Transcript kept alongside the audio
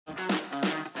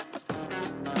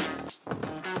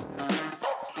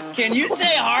Can you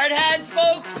say hard hats,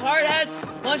 folks? Hard hats,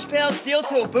 lunch pails,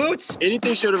 steel-toe boots?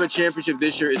 Anything short of a championship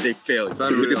this year is a failure.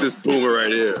 Look at this boomer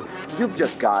right here. You've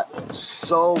just got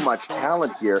so much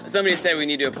talent here. Somebody said we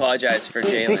need to apologize for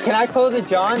Jalen. Can I call the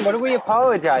John? What are we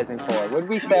apologizing for? What did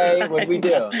we say? What did we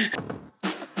do?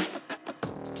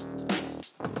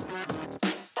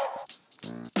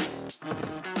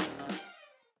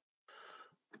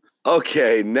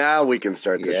 Okay, now we can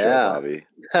start the show, Bobby.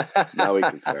 Now we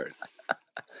can start.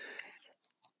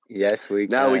 Yes, we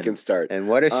can. Now we can start. And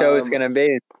what a show it's going to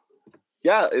be.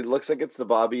 Yeah, it looks like it's the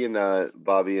Bobby and the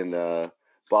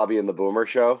Boomer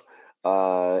show.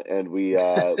 And we've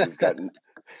got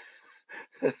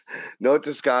Noah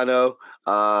Toscano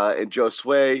and Joe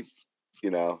Sway. You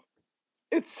know,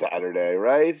 it's Saturday,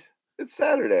 right? It's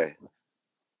Saturday.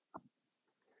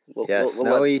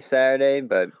 Snowy Saturday,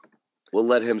 but we'll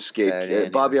let him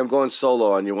skate. Bobby, I'm going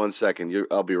solo on you 1 second.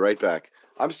 I'll be right back.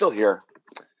 I'm still here.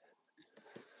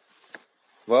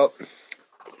 Well,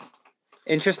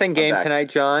 interesting game tonight,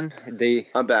 John.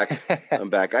 I'm back. I'm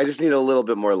back. I just need a little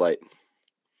bit more light.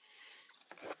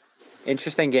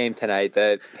 Interesting game tonight.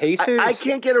 The Pacers. I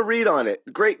can't get a read on it.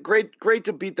 Great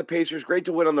to beat the Pacers. Great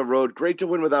to win on the road. Great to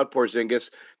win without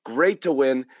Porzingis. Great to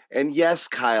win. And yes,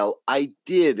 Kyle, I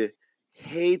did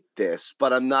hate this,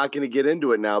 but I'm not going to get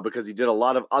into it now because he did a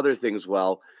lot of other things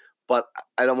well. But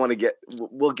I don't want to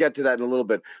we'll get to that in a little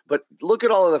bit. But look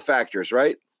at all of the factors,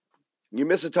 right? You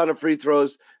miss a ton of free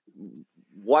throws.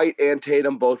 White and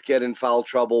Tatum both get in foul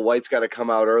trouble. White's got to come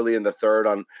out early in the third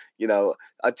on,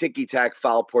 a ticky-tack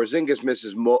foul. Porzingis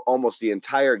misses almost the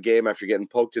entire game after getting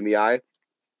poked in the eye.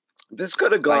 This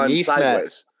could have gone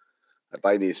sideways.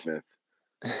 By Neesmith.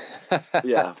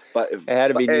 Yeah. But it had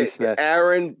to be Neesmith.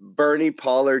 Aaron, Bernie,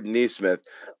 Pollard, Neesmith.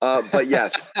 But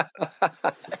yes.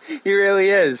 He really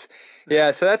is.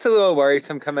 Yeah, so that's a little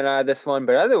worrisome coming out of this one.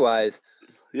 But otherwise,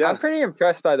 yeah, I'm pretty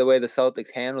impressed by the way the Celtics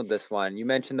handled this one. You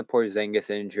mentioned the Porzingis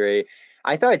injury.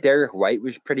 I thought Derek White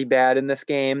was pretty bad in this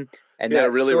game. And a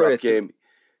really rough game.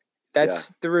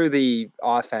 That's threw the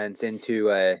offense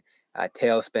into a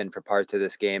tailspin for parts of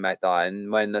this game, I thought.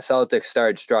 And when the Celtics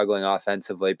started struggling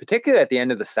offensively, particularly at the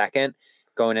end of the second,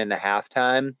 going into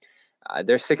halftime,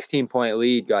 their 16-point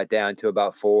lead got down to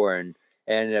about 4 and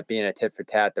ended up being a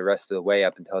tit-for-tat the rest of the way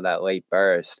up until that late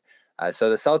burst.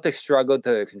 So the Celtics struggled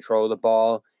to control the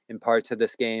ball in parts of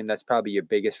this game. That's probably your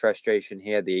biggest frustration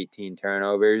here, the 18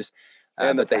 turnovers.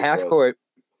 But the half court,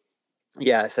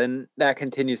 yes, and that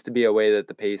continues to be a way that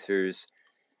the Pacers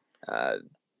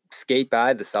skate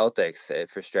by the Celtics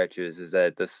for stretches, is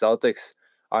that the Celtics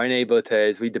aren't able to,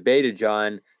 as we debated,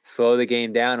 John, slow the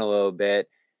game down a little bit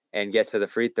and get to the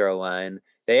free throw line.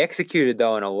 They executed,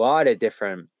 though, in a lot of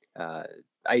different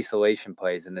isolation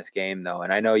plays in this game, though,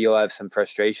 and I know you'll have some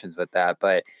frustrations with that,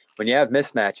 but when you have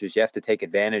mismatches, you have to take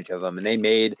advantage of them, and they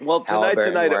made tonight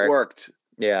it worked.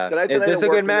 Yeah, there's a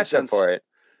good matchup for it.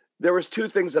 There was two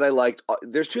things that I liked.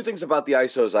 There's two things about the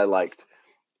ISOs I liked.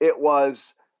 It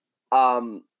was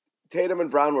Tatum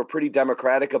and Brown were pretty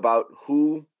democratic about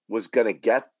who was going to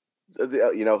get,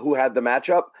 who had the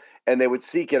matchup, and they would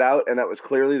seek it out, and that was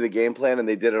clearly the game plan, and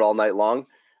they did it all night long.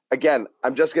 Again,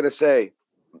 I'm just going to say,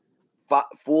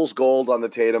 fool's gold on the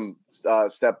Tatum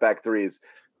step back threes.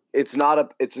 It's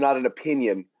not an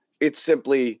opinion. It's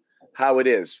simply how it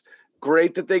is.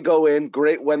 Great that they go in,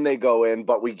 great when they go in,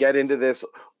 but we get into this.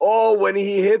 Oh, when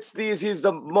he hits these, he's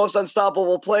the most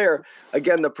unstoppable player.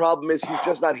 Again, the problem is he's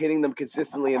just not hitting them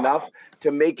consistently enough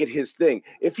to make it his thing.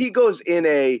 If he goes in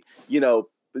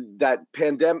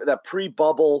that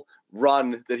pre-bubble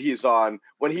run that he's on,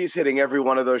 when he's hitting every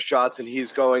one of those shots and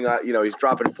he's going he's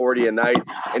dropping 40 a night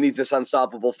and he's this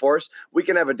unstoppable force, we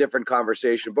can have a different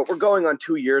conversation. But we're going on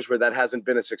 2 years where that hasn't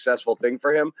been a successful thing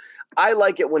for him. I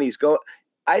like it when he's going.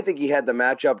 I think he had the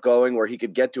matchup going where he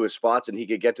could get to his spots and he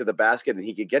could get to the basket and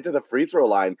he could get to the free throw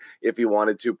line if he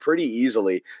wanted to pretty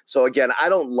easily. So again, I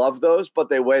don't love those, but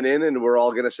they went in and we're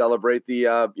all going to celebrate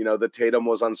the Tatum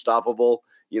was unstoppable,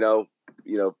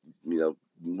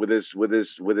 with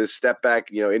his step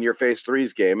back, in your face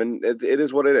threes game. And it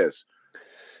is what it is.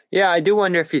 Yeah. I do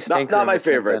wonder if he's not my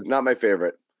favorite. Not my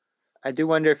favorite. I do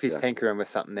wonder if he's tinkering with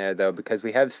something there, though, because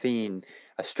we have seen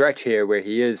a stretch here where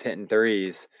he is hitting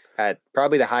threes at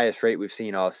probably the highest rate we've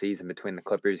seen all season between the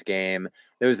Clippers game.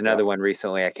 There was another one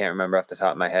recently. I can't remember off the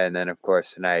top of my head. And then, of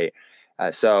course, tonight.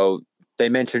 So they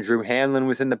mentioned Drew Hanlon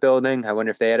was in the building. I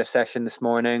wonder if they had a session this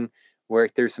morning,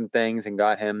 worked through some things and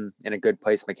got him in a good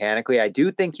place mechanically. I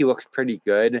do think he looks pretty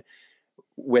good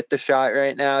with the shot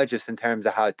right now, just in terms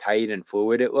of how tight and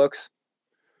fluid it looks.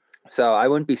 So I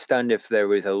wouldn't be stunned if there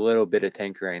was a little bit of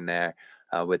tinkering there.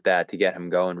 with that to get him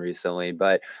going recently.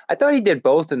 But I thought he did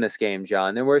both in this game,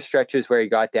 John. There were stretches where he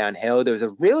got downhill. There was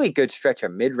a really good stretch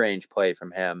of mid-range play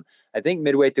from him. I think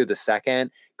midway through the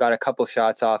second, got a couple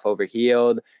shots off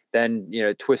overheeled, then,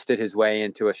 twisted his way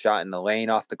into a shot in the lane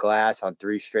off the glass on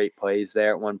 3 straight plays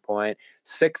there at one point.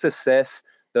 6 assists.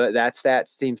 That stat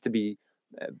seems to be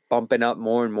bumping up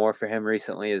more and more for him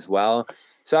recently as well.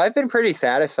 So I've been pretty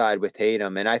satisfied with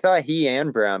Tatum, and I thought he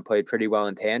and Brown played pretty well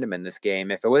in tandem in this game.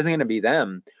 If it wasn't going to be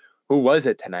them, who was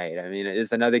it tonight? I mean, it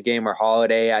is another game where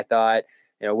Holiday, I thought,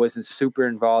 wasn't super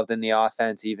involved in the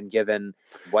offense, even given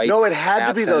White's No, it had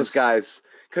absence. to be those guys.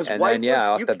 And White then,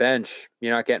 off the bench,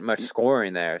 you're not getting much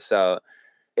scoring there. So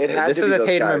this is a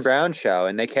Tatum and Brown show,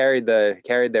 and they carried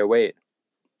their weight.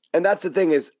 And that's the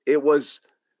thing is,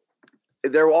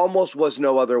 there almost was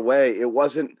no other way. It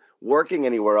wasn't working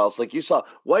anywhere else. Like you saw,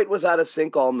 White was out of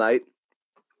sync all night.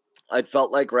 I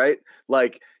felt like, right?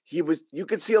 Like you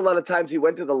could see a lot of times he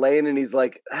went to the lane and he's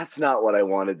like, that's not what I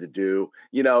wanted to do.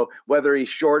 Whether he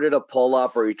shorted a pull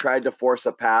up or he tried to force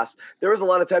a pass, there was a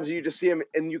lot of times you just see him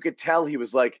and you could tell he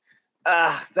was like,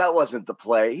 that wasn't the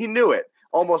play. He knew it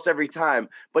almost every time,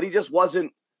 but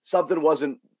something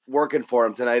wasn't working for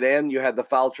him tonight. And you had the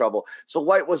foul trouble. So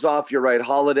White was off. You're right.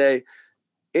 Holiday,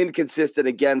 inconsistent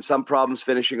again, some problems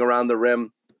finishing around the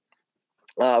rim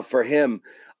for him.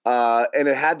 And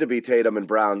it had to be Tatum and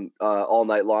Brown all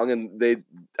night long. And they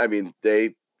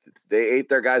ate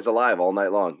their guys alive all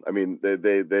night long. I mean,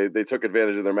 they took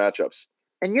advantage of their matchups.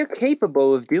 And you're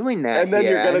capable of doing that. And then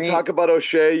you're going to talk about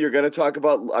O'Shea. I'm going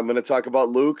to talk about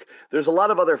Luke. There's a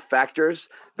lot of other factors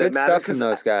that matter. Good stuff from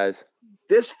those guys.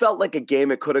 This felt like a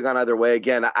game. It could have gone either way.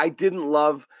 Again, I didn't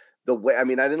love the way. I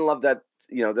didn't love that.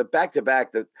 The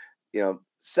back-to-back.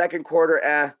 Second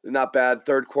quarter, not bad.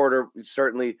 Third quarter, we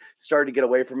certainly started to get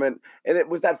away from it. And it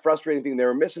was that frustrating thing. They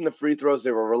were missing the free throws.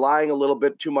 They were relying a little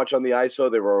bit too much on the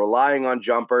ISO. They were relying on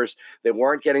jumpers. They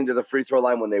weren't getting to the free throw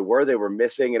line when they were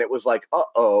missing. And it was like,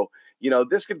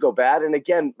 this could go bad. And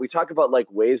again, we talk about like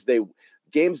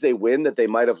games they win that they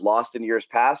might have lost in years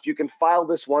past. You can file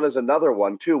this one as another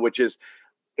one too, which is,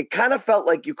 it kind of felt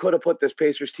like you could have put this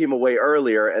Pacers team away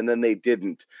earlier and then they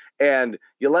didn't. And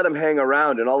you let them hang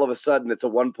around and all of a sudden it's a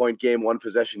 1-point game,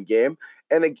 1-possession game.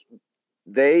 And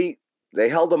they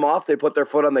held them off. They put their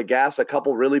foot on the gas, a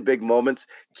couple really big moments,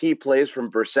 key plays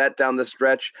from Brissett down the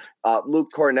stretch.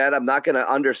 Luke Cornett, I'm not going to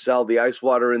undersell the ice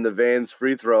water in the veins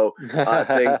free throw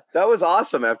thing. That was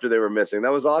awesome after they were missing.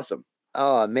 That was awesome.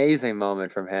 Oh, amazing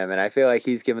moment from him. And I feel like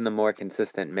he's given them more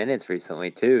consistent minutes recently,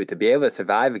 too. To be able to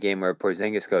survive a game where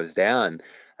Porzingis goes down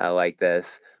like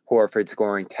this, Horford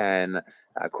scoring 10,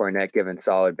 Cornette giving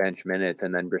solid bench minutes,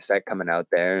 and then Brissett coming out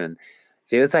there. And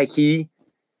feels like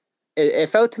it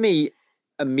felt to me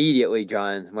immediately,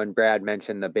 John, when Brad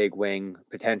mentioned the big wing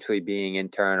potentially being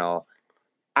internal.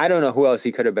 I don't know who else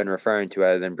he could have been referring to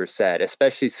other than Brissett,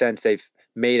 especially since they've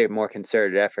made a more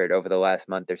concerted effort over the last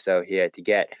month or so here to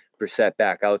get Brissett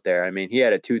back out there. I mean, he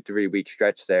had a 2-3 week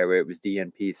stretch there where it was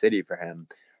DNP city for him.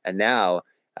 And now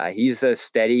he's a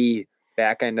steady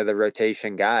back end of the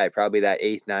rotation guy, probably that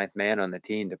 8th, 9th man on the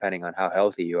team, depending on how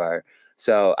healthy you are.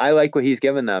 So I like what he's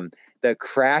given them. The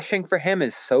crashing for him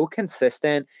is so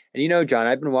consistent. And John,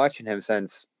 I've been watching him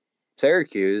since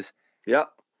Syracuse. Yeah.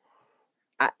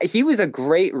 He was a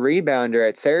great rebounder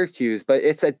at Syracuse, but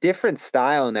it's a different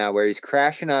style now where he's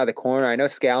crashing out of the corner. I know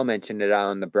Scal mentioned it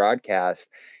on the broadcast.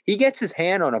 He gets his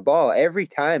hand on a ball every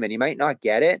time, and he might not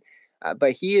get it,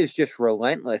 but he is just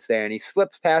relentless there, and he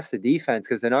slips past the defense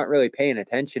because they're not really paying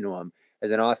attention to him as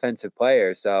an offensive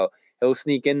player. So he'll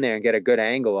sneak in there and get a good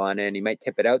angle on it, and he might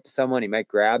tip it out to someone. He might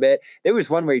grab it. There was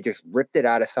one where he just ripped it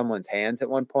out of someone's hands at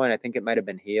one point. I think it might have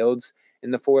been Heald's in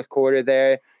the fourth quarter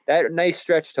there. That nice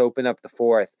stretch to open up the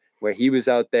fourth where he was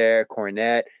out there,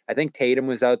 Cornette. I think Tatum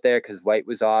was out there because White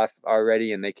was off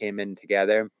already and they came in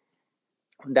together.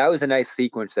 That was a nice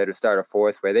sequence there to start a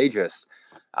fourth where they just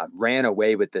ran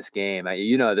away with this game.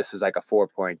 This was like a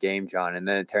 4-point game, John, and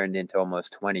then it turned into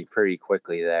almost 20 pretty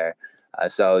quickly there.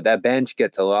 So that bench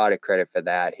gets a lot of credit for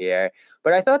that here.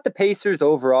 But I thought the Pacers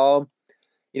overall,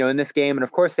 in this game, and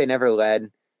of course they never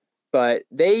led, but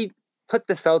they put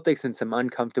the Celtics in some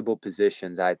uncomfortable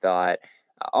positions, I thought.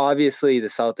 Obviously, the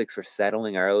Celtics were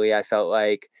settling early, I felt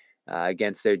like,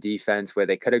 against their defense where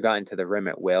they could have gotten to the rim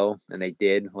at will, and they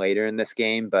did later in this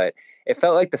game. But it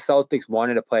felt like the Celtics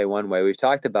wanted to play one way. We've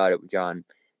talked about it, John.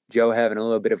 Joe having a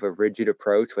little bit of a rigid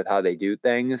approach with how they do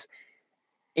things.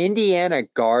 Indiana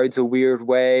guards a weird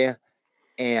way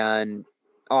and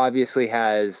obviously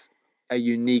has a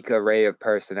unique array of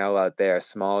personnel out there, a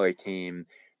smaller team,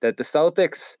 that the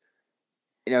Celtics,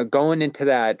 going into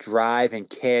that drive and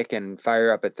kick and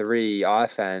fire up a 3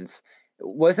 offense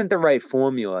wasn't the right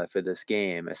formula for this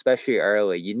game, especially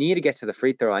early. You need to get to the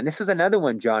free throw line. This was another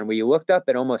one, John, where you looked up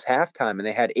at almost halftime and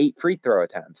they had 8 free throw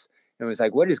attempts. It was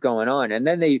like, what is going on? And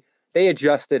then they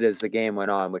adjusted as the game went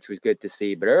on, which was good to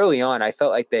see. But early on, I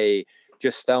felt like they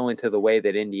just fell into the way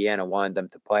that Indiana wanted them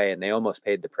to play, and they almost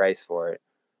paid the price for it.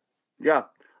 Yeah.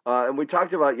 And we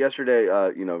talked about yesterday,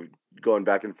 going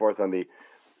back and forth on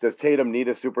does Tatum need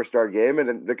a superstar game?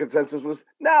 And the consensus was,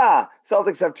 nah,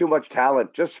 Celtics have too much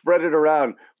talent. Just spread it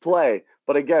around, play.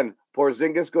 But again,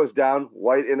 Porzingis goes down,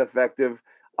 White ineffective,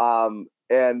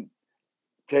 and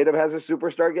Tatum has a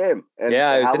superstar game. And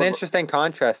yeah, it was an interesting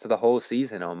contrast to the whole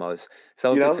season almost.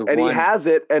 Celtics and he has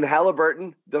it, and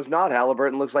Halliburton does not.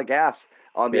 Halliburton looks like ass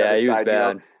on the other he side.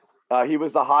 Was bad. He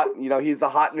was the hot, he's the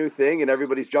hot new thing, and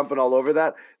everybody's jumping all over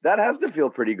that. That has to feel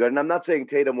pretty good. And I'm not saying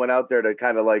Tatum went out there to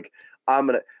kind of like,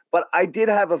 but I did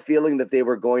have a feeling that they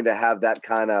were going to have that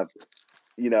kind of,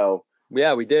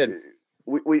 Yeah, we did.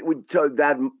 We took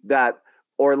that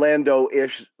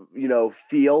Orlando-ish,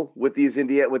 feel with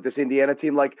this Indiana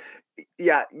team. Like,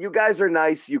 yeah, you guys are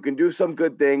nice. You can do some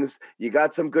good things. You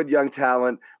got some good young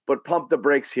talent, but pump the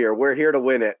brakes here. We're here to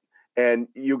win it. And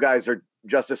you guys are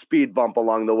just a speed bump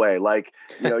along the way. Like,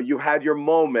 you had your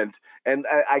moment. And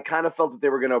I kind of felt that they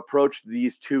were going to approach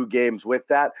these 2 games with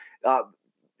that.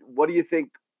 What do you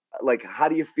think? Like, how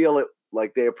do you feel it?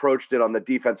 Like they approached it on the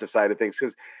defensive side of things?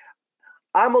 Because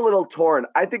I'm a little torn.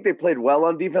 I think they played well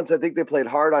on defense. I think they played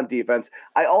hard on defense.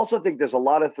 I also think there's a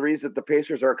lot of threes that the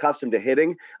Pacers are accustomed to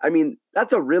hitting. I mean,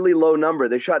 that's a really low number.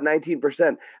 They shot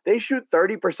 19%. They shoot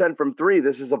 30% from 3.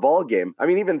 This is a ball game. I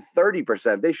mean, even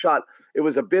 30%. It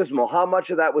was abysmal. How much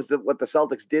of that was what the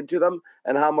Celtics did to them,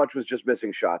 and how much was just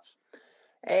missing shots?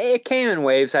 It came in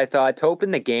waves, I thought. To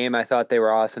open the game, I thought they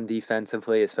were awesome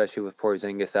defensively, especially with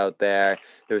Porzingis out there.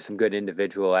 There was some good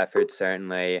individual efforts,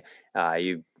 certainly.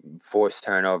 You forced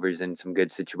turnovers in some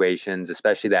good situations,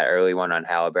 especially that early one on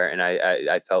Halliburton.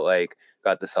 I felt like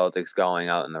got the Celtics going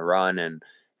out in the run and,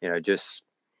 just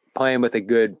playing with a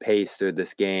good pace through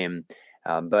this game.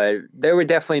 But there were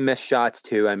definitely missed shots,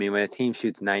 too. I mean, when a team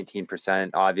shoots 19%,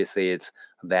 obviously it's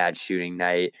a bad shooting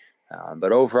night.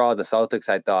 But overall, the Celtics,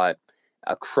 I thought,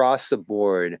 across the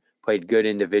board, played good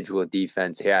individual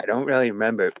defense here. I don't really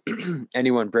remember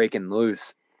anyone breaking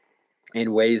loose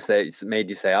in ways that made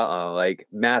you say, uh-oh. Like,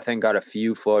 Mathen got a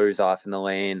few floaters off in the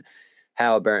lane.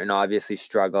 Halliburton obviously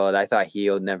struggled. I thought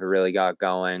Hield never really got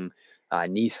going.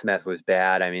 Neesmith was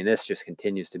bad. I mean, this just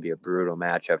continues to be a brutal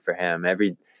matchup for him.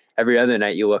 Every other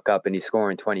night you look up and he's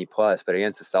scoring 20+, but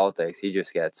against the Celtics, he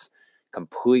just gets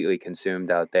completely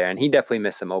consumed out there. And he definitely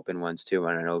missed some open ones too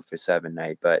on an 0-for-7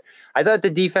 night. But I thought the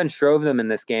defense drove them in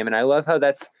this game, and I love how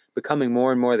that's becoming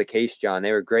more and more the case, John.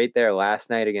 They were great there last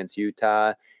night against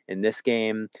Utah. In this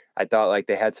game, I thought like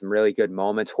they had some really good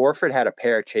moments. Horford had a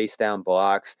pair of chase down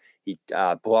blocks. He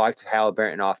blocked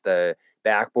Halliburton off the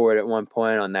backboard at one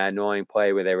point on that annoying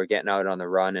play where they were getting out on the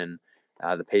run, and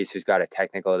the Pacers got a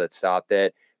technical that stopped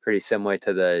it. Pretty similar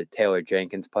to the Taylor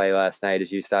Jenkins play last night,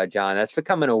 as you saw, John. That's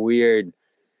becoming a weird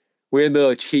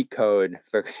little cheat code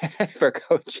for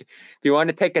coach. If you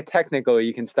want to take a technical,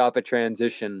 you can stop a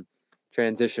transition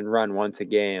run once a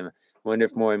game. Wonder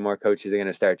if more and more coaches are going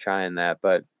to start trying that.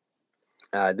 But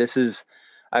this is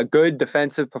a good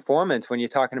defensive performance when you're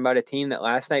talking about a team that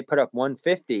last night put up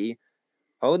 150,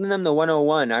 holding them to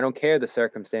 101. I don't care the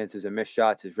circumstances or missed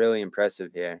shots is really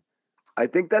impressive here. I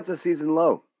think that's a season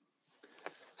low.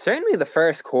 Certainly the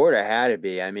first quarter had to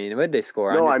be. I mean, what did they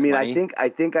score? No, I mean, I think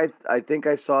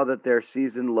I saw that their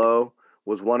season low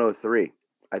was 103.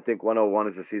 I think 101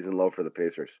 is a season low for the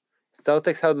Pacers.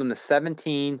 Celtics held them to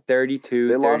 17, 32,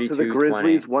 They lost 32, to the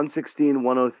Grizzlies 20.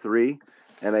 116-103,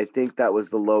 and I think that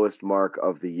was the lowest mark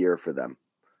of the year for them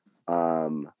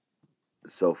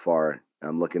so far.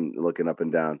 I'm looking up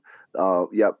and down.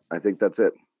 Yep, I think that's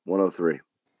it. 103.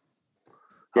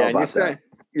 How about that?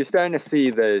 You're starting to see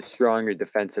the stronger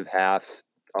defensive halves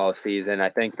all season. I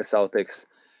think the Celtics.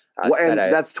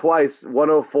 That's twice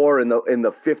 104 in the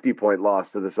 50-point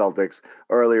loss to the Celtics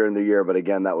earlier in the year, but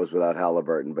again, that was without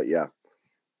Halliburton. But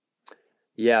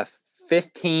yeah,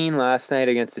 15 last night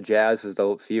against the Jazz was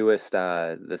the fewest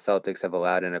the Celtics have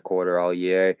allowed in a quarter all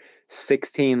year.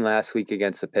 16 last week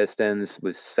against the Pistons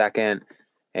was second.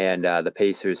 And the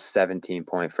Pacers'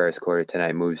 17-point first quarter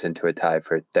tonight moves into a tie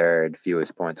for third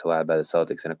fewest points allowed by the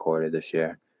Celtics in a quarter this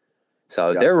year.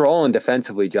 So they're rolling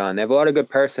defensively, John. They have a lot of good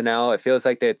personnel. It feels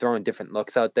like they're throwing different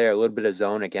looks out there. A little bit of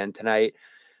zone again tonight.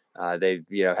 They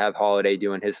have Holiday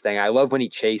doing his thing. I love when he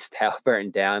chased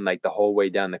Halliburton down like the whole way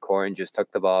down the court and just took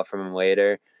the ball from him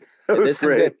later. That was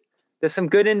great. There's some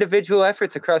good individual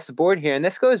efforts across the board here, and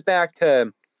this goes back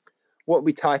to what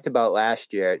we talked about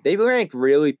last year. They ranked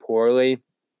really poorly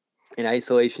in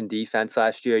isolation defense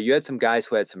last year. You had some guys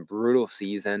who had some brutal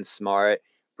seasons, Smart,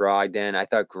 Brogdon. I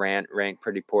thought Grant ranked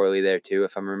pretty poorly there too,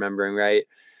 if I'm remembering right.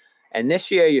 And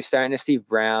this year, you're starting to see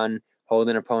Brown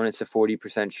holding opponents to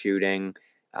 40% shooting.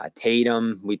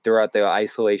 Tatum, we threw out the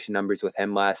isolation numbers with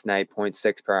him last night,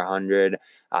 0.6 per 100.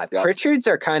 Yep. Pritchard's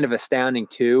are kind of astounding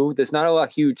too. There's not a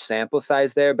huge sample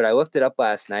size there, but I looked it up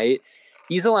last night.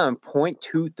 He's allowing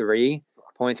 0.23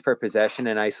 points per possession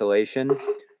in isolation.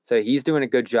 So he's doing a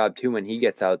good job too when he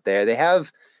gets out there. They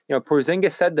have,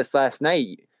 Porzingis said this last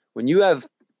night. When you have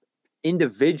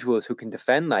individuals who can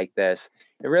defend like this,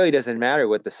 it really doesn't matter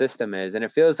what the system is. And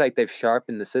it feels like they've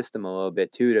sharpened the system a little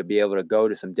bit too, to be able to go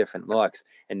to some different looks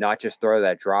and not just throw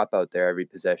that drop out there every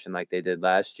possession like they did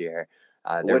last year.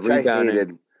 Which I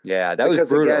hated. Yeah, that was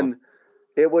brutal. Again,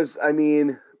 it was,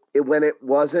 when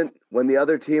the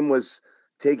other team was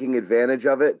taking advantage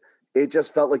of it, it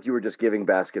just felt like you were just giving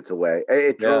baskets away.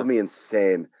 It drove me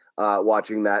insane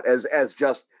watching that as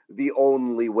just the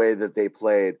only way that they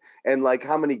played. And like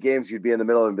how many games you'd be in the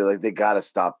middle and be like, they got to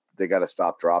stop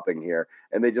dropping here.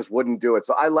 And they just wouldn't do it.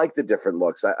 So I like the different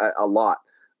looks a lot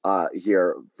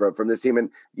here from this team. And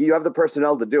you have the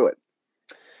personnel to do it.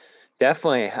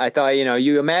 Definitely. I thought,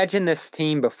 you imagine this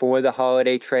team before the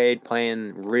holiday trade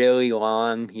playing really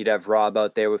long. You'd have Rob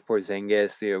out there with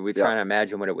Porzingis. We're trying to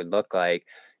imagine what it would look like.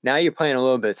 Now you're playing a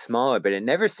little bit smaller, but it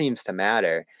never seems to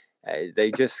matter. They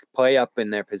just play up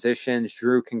in their positions.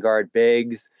 Drew can guard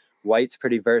bigs. White's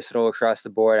pretty versatile across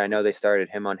the board. I know they started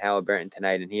him on Halliburton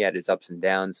tonight, and he had his ups and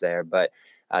downs there. But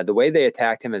the way they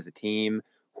attacked him as a team,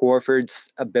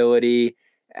 Horford's ability,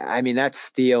 that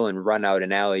steal and run out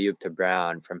and alley-oop to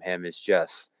Brown from him is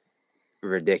just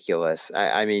ridiculous.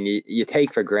 You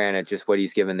take for granted just what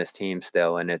he's given this team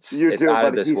still, and it's out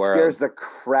of this world. He scares the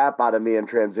crap out of me in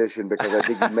transition because I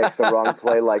think he makes the wrong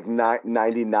play like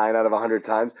 99 out of 100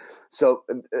 times. So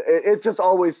it's just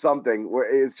always something where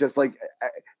it's just like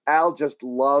Al just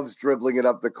loves dribbling it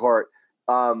up the court.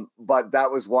 But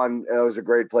that was one. It was a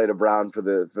great play to Brown for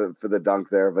the dunk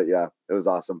there. But yeah, it was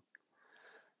awesome.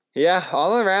 Yeah,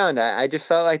 all around, I just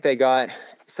felt like they got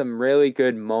some really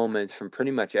good moments from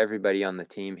pretty much everybody on the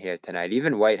team here tonight.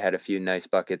 Even White had a few nice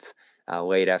buckets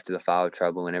late after the foul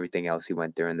trouble and everything else he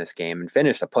went through in this game, and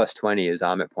finished a plus 20, as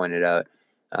Amit pointed out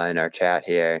in our chat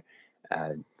here.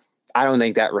 I don't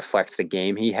think that reflects the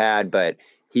game he had, but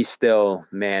he still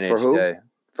managed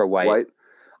for White. White.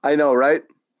 I know, right?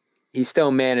 He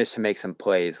still managed to make some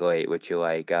plays late, which you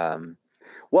like.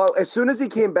 Well, as soon as he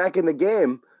came back in the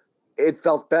game, it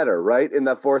felt better, right? In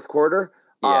that fourth quarter.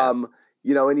 Yeah.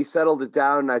 And he settled it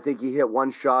down, and I think he hit one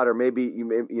shot or maybe,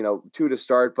 two to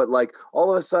start. But, like,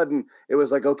 all of a sudden, it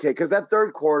was like, okay, because that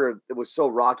third quarter, it was so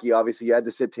rocky, obviously. You had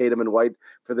to sit Tatum and White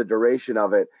for the duration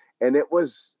of it. And it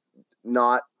was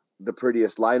not the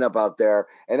prettiest lineup out there.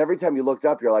 And every time you looked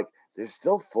up, you're like, there's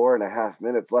still 4.5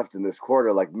 minutes left in this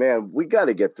quarter. Like, man, we got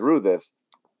to get through this.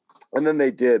 And then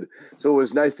they did. So it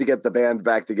was nice to get the band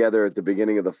back together at the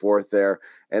beginning of the fourth there.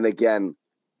 And again,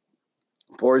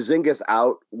 Porzingis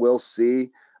out, we'll see.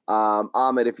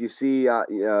 Amit, if you see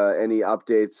any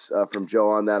updates from Joe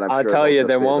on that, I'll tell you,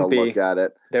 there won't be. Look at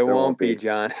it. There won't be,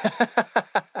 John.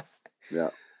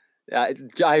 Yeah. I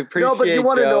appreciate. No, but you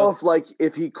want to know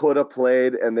if he could have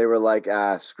played, and they were like,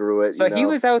 screw it. So he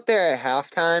was out there at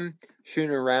halftime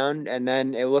shooting around, and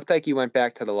then it looked like he went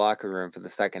back to the locker room for the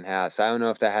second half. So I don't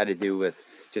know if that had to do with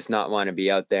just not want to be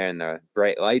out there in the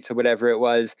bright lights or whatever it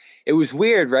was. It was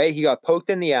weird, right? He got poked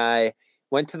in the eye,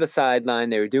 went to the sideline.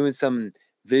 They were doing some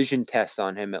vision tests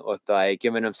on him, it looked like,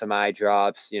 giving him some eye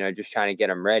drops, just trying to get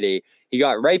him ready. He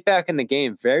got right back in the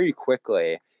game very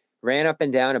quickly, ran up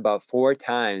and down about 4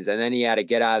 times, and then he had to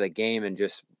get out of the game and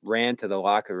just ran to the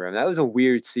locker room. That was a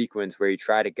weird sequence where he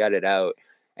tried to gut it out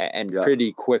and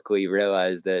pretty quickly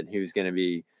realized that he was going to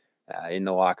be in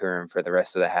the locker room for the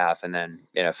rest of the half, and then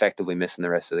effectively missing the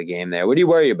rest of the game there. What do you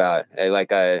worry about?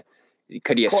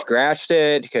 Could he have scratched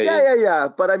it? Yeah.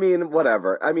 But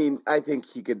whatever. I think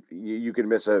he could. You could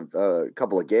miss a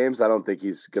couple of games. I don't think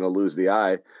he's going to lose the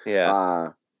eye. Yeah.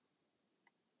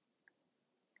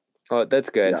 Well, that's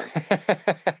good.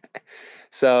 Yeah.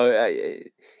 So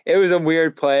it was a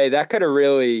weird play that could have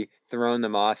really thrown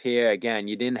them off here. Again,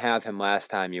 you didn't have him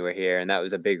last time you were here, and that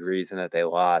was a big reason that they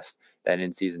lost that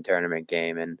in-season tournament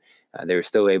game. And they were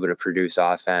still able to produce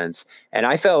offense. And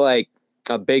I felt like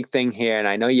a big thing here, and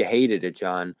I know you hated it,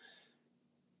 John,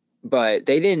 but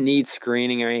they didn't need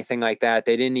screening or anything like that.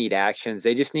 They didn't need actions.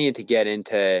 They just needed to get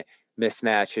into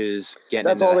mismatches, get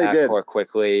into the half court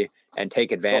quickly, and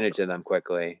take advantage of them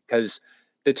quickly. Because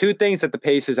the two things that the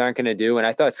Pacers aren't going to do, and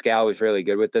I thought Scal was really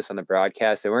good with this on the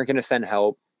broadcast, they weren't going to send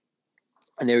help,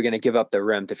 and they were going to give up the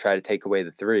rim to try to take away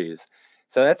the threes.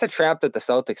 So that's a trap that the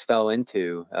Celtics fell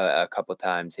into a couple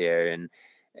times here, and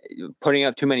putting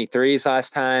up too many threes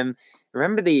last time.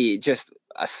 Remember the just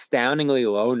astoundingly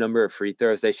low number of free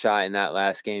throws they shot in that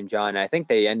last game, John? I think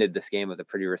they ended this game with a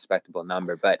pretty respectable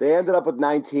number, but they ended up with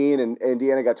 19 and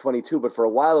Indiana got 22, but for a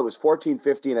while it was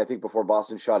 14-15, I think, before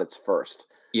Boston shot its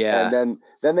first. Yeah. And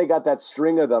then they got that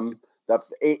string of them, that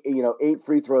 8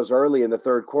 free throws early in the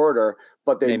third quarter,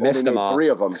 but they only missed made them all. 3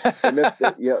 of them. They missed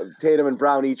Tatum and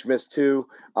Brown each missed 2.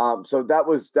 So that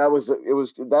was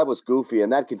goofy,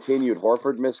 and that continued.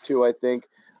 Horford missed 2, I think.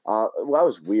 Well, that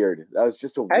was weird. That was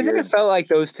just a weird. Hasn't it felt like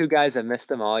those two guys have missed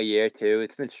them all year too?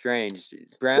 It's been strange.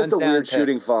 Brown's just a weird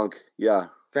shooting funk. Yeah.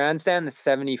 Brown's down to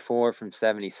 74 from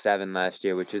 77 last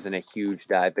year, which isn't a huge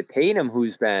dive. But Tatum,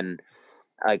 who's been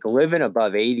like living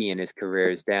above 80 in his career,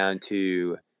 is down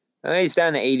to he's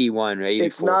down to 81 or 84.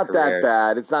 It's not that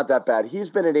bad. It's not that bad.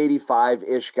 He's been an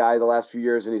 85-ish guy the last few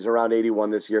years, and he's around 81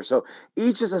 this year. So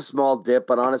each is a small dip,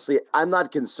 but honestly, I'm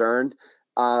not concerned.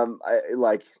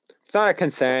 It's not a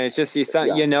concern. It's just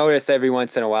you notice every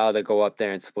once in a while to go up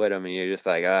there and split them, and you're just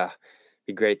like, it'd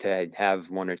be great to have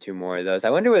 1 or 2 more of those. I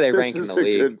wonder where they rank in the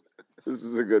league. This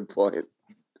is a good point.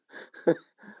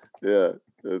 Yeah,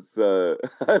 it's I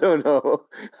don't know.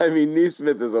 I mean,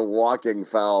 Neesmith is a walking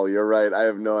foul. You're right. I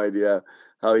have no idea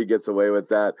how he gets away with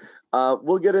that.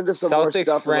 We'll get into some more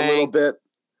stuff in a little bit.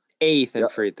 8th in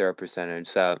free throw percentage.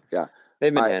 So yeah,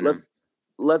 they've been hitting.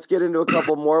 Let's get into a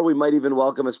couple more. We might even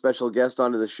welcome a special guest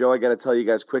onto the show. I got to tell you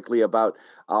guys quickly about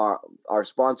our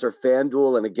sponsor,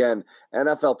 FanDuel. And again,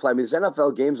 NFL play. I mean, there's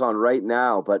NFL games on right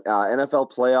now, but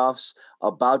NFL playoffs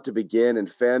about to begin, and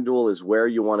FanDuel is where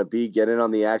you want to be. Get in on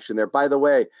the action there. By the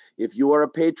way, if you are a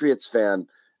Patriots fan,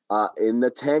 in the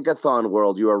Tankathon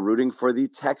world, you are rooting for the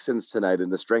Texans tonight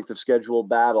in the strength of schedule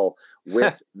battle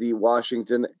with the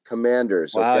Washington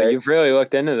Commanders. Wow, okay? You've really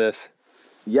looked into this.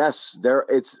 Yes,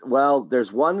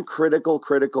 there's one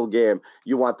critical game.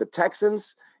 You want the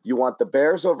Texans, you want the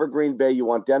Bears over Green Bay, you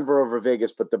want Denver over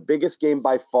Vegas, but the biggest game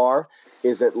by far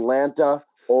is Atlanta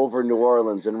over New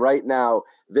Orleans. And right now,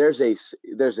 there's a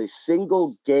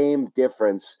single game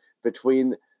difference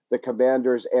between the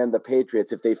Commanders and the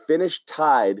Patriots. If they finish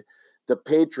tied, the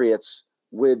Patriots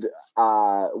would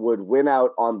win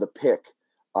out on the pick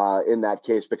in that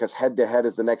case, because head-to-head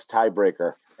is the next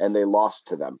tiebreaker, and they lost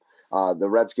to them.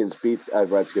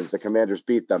 The Commanders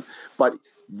beat them. But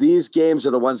these games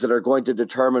are the ones that are going to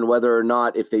determine whether or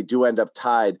not, if they do end up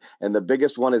tied. And the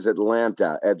biggest one is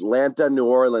Atlanta, New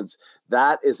Orleans.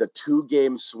 That is a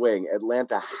 2-game swing.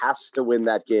 Atlanta has to win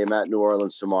that game at New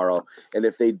Orleans tomorrow. And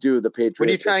if they do, the Patriots. What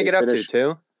are you trying to get up to,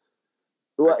 2?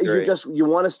 Well, you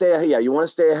want to stay ahead. Yeah, you want to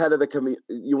stay ahead of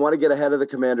you want to get ahead of the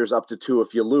Commanders up to 2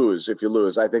 if you lose. I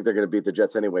think they're going to beat the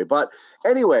Jets anyway. But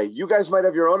anyway, you guys might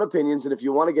have your own opinions, and if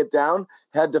you want to get down,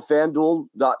 head to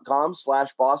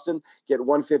FanDuel.com/Boston. Get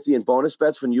 $150 in bonus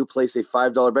bets when you place a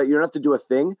 $5 bet. You don't have to do a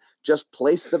thing; just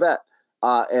place the bet,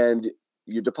 and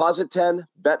you deposit 10,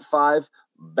 bet 5,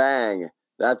 bang.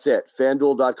 That's it.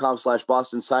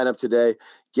 FanDuel.com/Boston. Sign up today.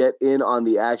 Get in on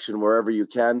the action wherever you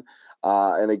can.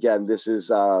 And again, this is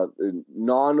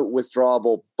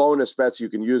non-withdrawable bonus bets. You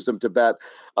can use them to bet.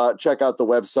 Check out the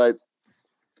website.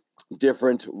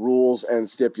 Different rules and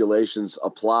stipulations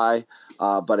apply.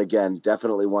 But again,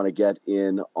 definitely want to get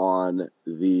in on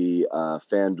the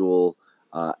FanDuel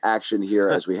action here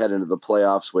as we head into the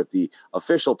playoffs with the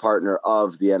official partner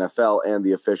of the NFL and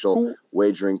the official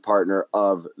wagering partner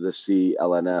of the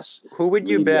CLNS Who would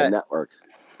you Media bet? Network.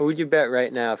 Who would you bet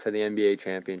right now for the NBA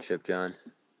championship, John?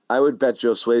 I would bet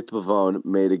Josue Pavone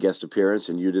made a guest appearance,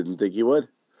 and you didn't think he would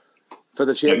for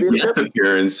the championship. Guest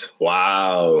appearance.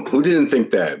 Wow. Who didn't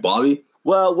think that, Bobby?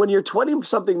 Well, when you're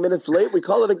 20-something minutes late, we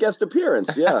call it a guest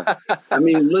appearance. Yeah. I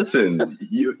mean, listen,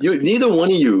 you neither one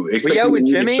of you expect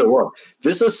me to show up.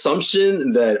 This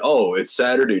assumption that, it's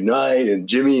Saturday night and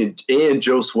Jimmy and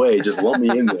Josue just lump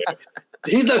me in there.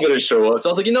 He's not going to show up. So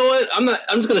I was like, you know what? I'm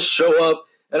just going to show up,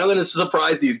 and I'm going to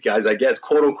surprise these guys, I guess,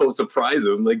 quote unquote, surprise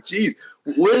them. Like, geez,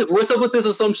 what's up with this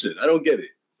assumption? I don't get it.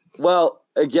 Well,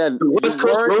 again, the West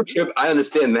Coast road trip, I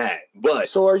understand that, but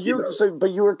so are you?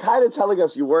 But you were kind of telling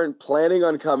us you weren't planning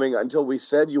on coming until we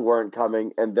said you weren't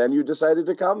coming, and then you decided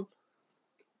to come.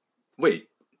 Wait,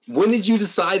 when did you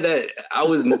decide that I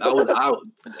was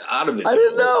out of it? I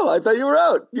didn't know. I thought you were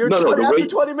out. After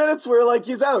 20 minutes, we were like,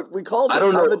 he's out. We called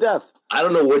him. Time of death. I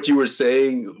don't know what you were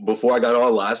saying before I got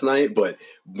on last night, but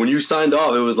when you signed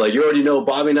off, it was like, you already know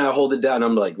Bobby and I hold it down.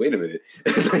 I'm like, wait a minute.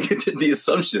 Like, the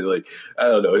assumption, like, I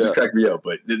don't know. It just cracked me up.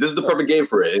 But this is the perfect game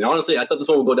for it. And honestly, I thought this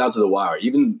one would go down to the wire,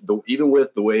 even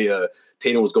with the way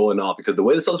Tatum was going off, because the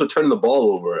way the Celtics were turning the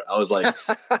ball over, I was like,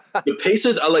 the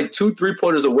Pacers are like 2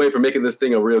 3-pointers away from making this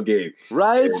thing a real game.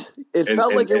 Right? It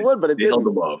felt like it would, but it didn't. Held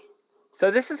them off.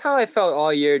 So this is how I felt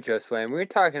all year, Josue. And we were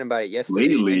talking about it yesterday.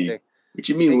 Lately. What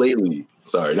you mean lately?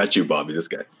 Sorry, not you, Bobby. This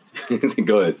guy.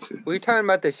 Go ahead. We were talking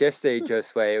about this yesterday,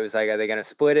 Josue. It was like, are they going to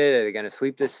split it? Are they going to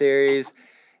sweep this series?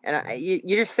 And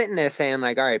you're just sitting there saying,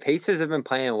 like, all right, Pacers have been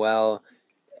playing well.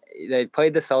 They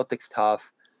played the Celtics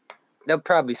tough. They'll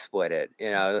probably split it.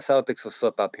 You know, the Celtics will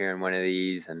slip up here in one of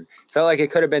these. And felt like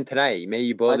it could have been tonight. Maybe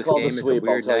you blow this game. It's a weird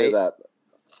I'll tell night. you that.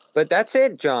 But that's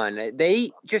it, John.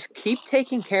 They just keep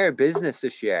taking care of business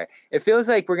this year. It feels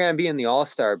like we're going to be in the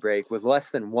All-Star break with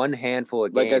less than one handful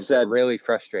of games that really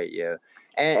frustrate you.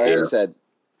 And like I said,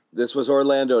 this was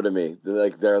Orlando to me.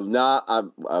 Like, they're not.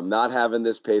 I'm not having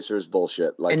this Pacers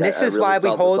bullshit. Like, and this I is really why we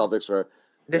felt hold the Celtics were.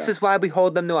 This is why we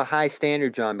hold them to a high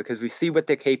standard, John, because we see what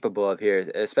they're capable of here,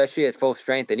 especially at full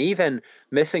strength, and even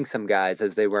missing some guys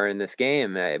as they were in this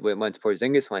game once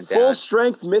Porzingis went down. Full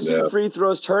strength, missing free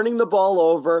throws, turning the ball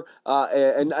over,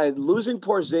 and losing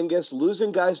Porzingis,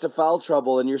 losing guys to foul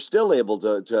trouble, and you're still able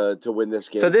to win this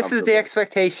game. So this is the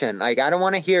expectation. Like, I don't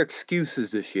want to hear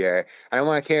excuses this year. I don't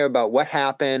want to care about what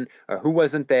happened or who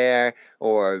wasn't there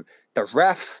or the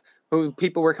refs who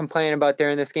people were complaining about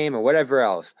during this game or whatever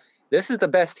else. This is the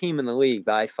best team in the league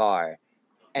by far.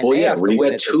 And well, yeah, when you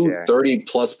got 2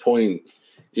 30-plus point,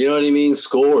 you know what I mean,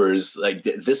 scores, like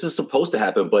this is supposed to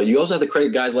happen. But you also have to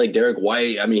credit guys like Derek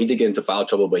White. I mean, he did get into foul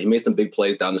trouble, but he made some big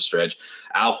plays down the stretch.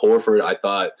 Al Horford, I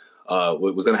thought,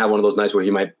 was going to have one of those nights where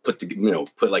he might put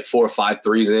like 4 or 5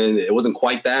 threes in. It wasn't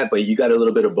quite that, but you got a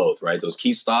little bit of both, right? Those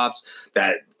key stops,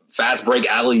 that fast break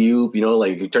alley-oop,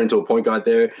 like you turn into a point guard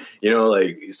there,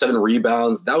 like 7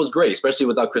 rebounds. That was great, especially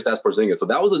without Kristaps Porzingis. So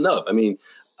that was enough. I mean,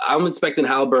 I'm expecting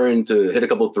Haliburton to hit a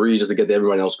couple of threes just to get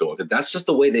everyone else going. That's just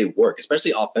the way they work,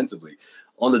 especially offensively.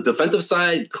 On the defensive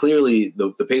side, clearly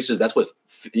the Pacers, that's what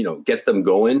gets them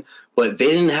going. But they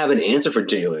didn't have an answer for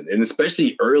Jalen, and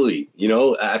especially early.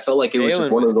 I felt like it was just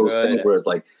one of those things where it's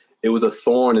like it was a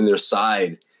thorn in their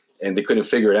side, and they couldn't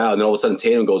figure it out. And then all of a sudden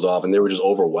Tatum goes off, and they were just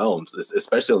overwhelmed,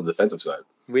 especially on the defensive side.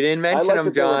 We didn't mention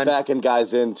him, John. They were backing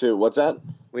guys in too. What's that?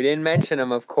 We didn't mention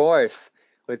him, of course,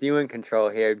 with you in control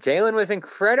here. Jalen was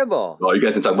incredible. Oh, you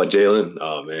guys can talk about Jalen?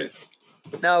 Oh, man.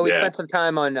 No, we spent some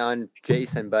time on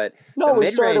Jason, but no, we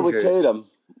started with Tatum.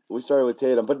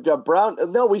 But Brown.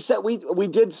 No, we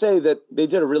did say that they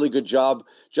did a really good job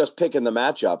just picking the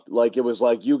matchup. Like, it was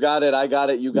like, you got it, I got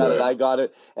it, you got it, I got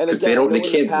it. And again,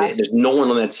 there's no one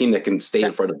on that team that can stay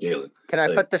in front of Jalen. Can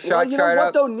I put the shot chart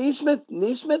up? Though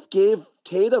Neesmith gave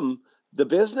Tatum the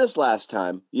business last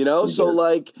time. So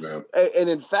like, and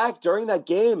in fact, during that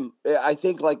game, I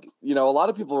think a lot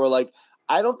of people were like,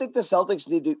 I don't think the Celtics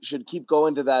should keep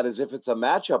going to that as if it's a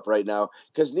matchup right now,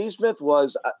 because Neesmith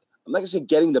was. I'm not going to say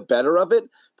getting the better of it,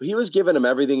 but he was giving him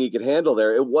everything he could handle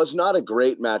there. It was not a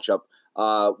great matchup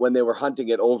when they were hunting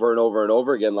it over and over and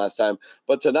over again last time.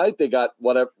 But tonight they got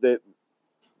whatever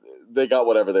they got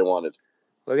whatever they wanted.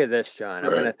 Look at this, John.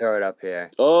 I'm going to throw it up here.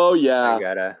 Oh, yeah.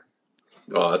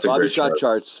 That's a Bobby great shot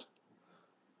charts.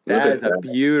 That is a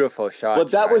beautiful shot. But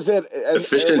that was it.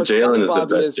 Efficient Jalen is the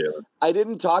best Jalen. I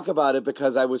didn't talk about it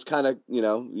because I was kind of,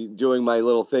 doing my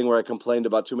little thing where I complained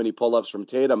about too many pull-ups from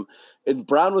Tatum. And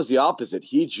Brown was the opposite.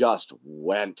 He just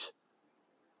went.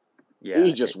 Yeah,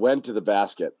 he just went to the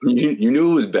basket. You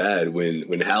knew it was bad when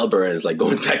Haliburton is like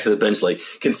going back to the bench, like,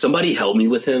 can somebody help me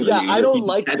with him? Yeah, I don't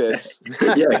like this.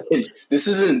 This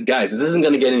isn't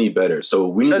going to get any better. So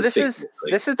we need to fix it.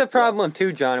 This is the problem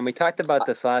too, John, and we talked about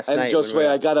this last night. And Josue,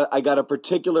 I got a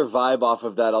particular vibe off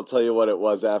of that. I'll tell you what it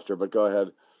was after, but go ahead.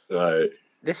 All right.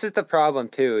 This is the problem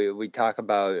too. We talk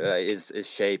about is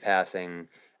Shea passing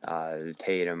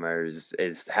Tatum, or is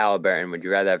Haliburton? Would you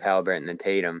rather have Haliburton than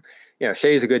Tatum?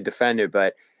 Shea's a good defender,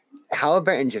 but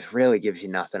Haliburton just really gives you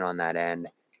nothing on that end.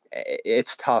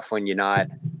 It's tough when you're not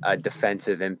a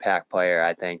defensive impact player,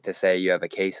 I think, to say you have a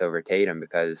case over Tatum,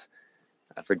 because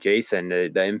for Jason,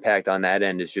 the impact on that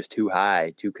end is just too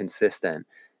high, too consistent.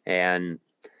 And,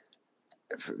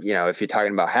 if you're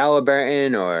talking about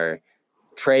Haliburton or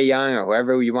Trae Young or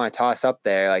whoever you want to toss up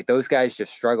there, like, those guys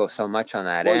just struggle so much on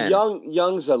that end.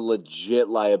 Young's a legit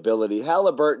liability.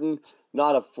 Haliburton,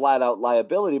 not a flat-out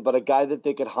liability, but a guy that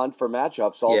they could hunt for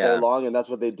matchups all day long, and that's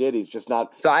what they did. He's just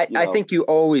not. So I think you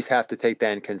always have to take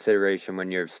that in consideration when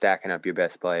you're stacking up your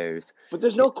best players. But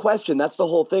there's no question. That's the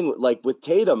whole thing. Like, with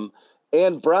Tatum,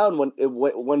 and Brown,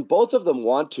 when both of them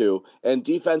want to, and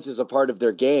defense is a part of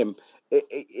their game,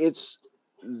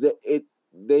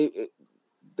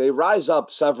 they rise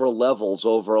up several levels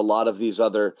over a lot of these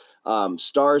other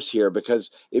stars here,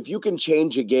 because if you can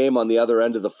change a game on the other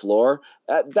end of the floor,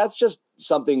 that's just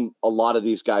something a lot of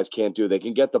these guys can't do. They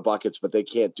can get the buckets, but they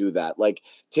can't do that. Like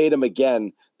Tatum,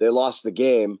 again, they lost the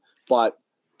game, but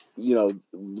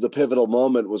the pivotal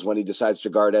moment was when he decides to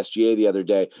guard SGA the other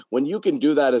day. When you can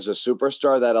do that as a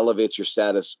superstar, that elevates your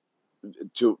status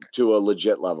to a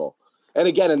legit level. And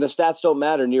again, and the stats don't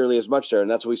matter nearly as much there. And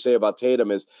that's what we say about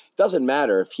Tatum is it doesn't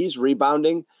matter if he's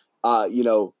rebounding,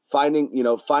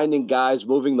 finding guys,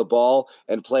 moving the ball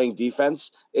and playing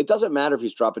defense. It doesn't matter if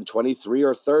he's dropping 23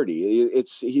 or 30.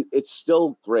 It's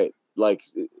still great. Like,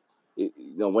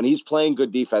 when he's playing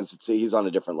good defense, he's on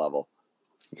a different level.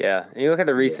 Yeah, and you look at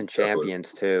the recent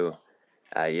champions too.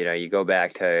 You go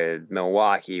back to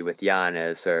Milwaukee with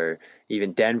Giannis, or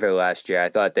even Denver last year. I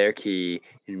thought their key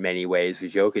in many ways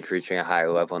was Jokic reaching a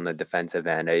higher level on the defensive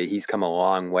end. He's come a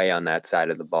long way on that side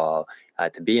of the ball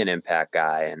to be an impact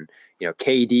guy. And,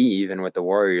 KD, even with the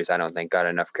Warriors, I don't think got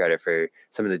enough credit for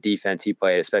some of the defense he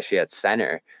played, especially at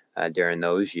center during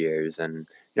those years. And,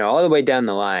 all the way down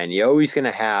the line, you're always going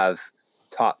to have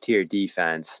top-tier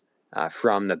defense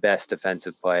from the best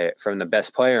defensive player, from the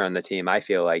best player on the team, I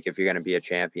feel like, if you're going to be a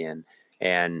champion.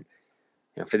 And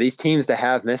for these teams to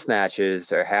have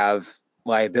mismatches or have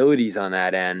liabilities on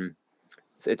that end,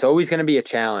 it's always going to be a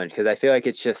challenge, because I feel like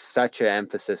it's just such an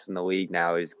emphasis in the league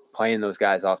now is playing those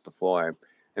guys off the floor.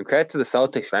 And credit to the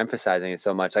Celtics for emphasizing it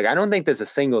so much. Like, I don't think there's a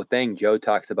single thing Joe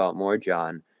talks about more,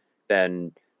 John,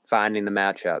 than finding the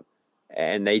matchup.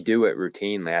 And they do it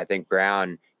routinely. I think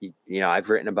Brown, I've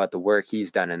written about the work he's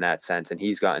done in that sense, and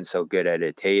he's gotten so good at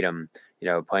it. Tatum,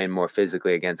 playing more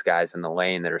physically against guys in the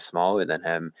lane that are smaller than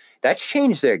him. That's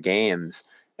changed their games.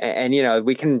 And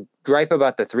we can gripe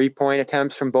about the three-point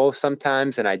attempts from both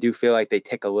sometimes, and I do feel like they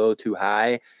tick a little too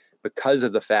high because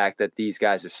of the fact that these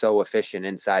guys are so efficient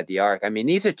inside the arc. I mean,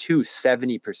 these are two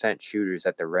 70% shooters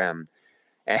at the rim.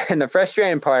 And the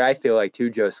frustrating part, I feel like,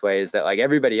 too, Josue, is that, like,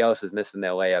 everybody else is missing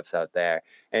their layups out there.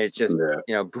 And it's just,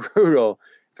 brutal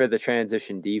for the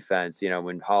transition defense,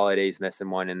 when Holiday's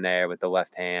missing one in there with the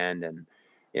left hand, and,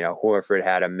 Horford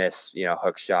had a miss,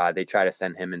 hook shot. They try to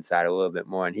send him inside a little bit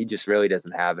more, and he just really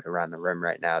doesn't have it around the rim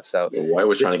right now. So White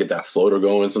was trying to get that floater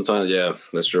going sometimes. Yeah,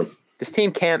 that's true. This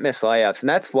team can't miss layups, and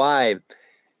that's why –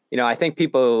 I think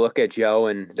people look at Joe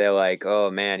and they're like, oh,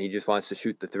 man, he just wants to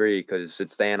shoot the three because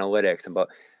it's the analytics. But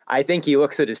I think he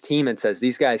looks at his team and says,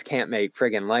 these guys can't make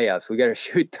friggin' layups. We got to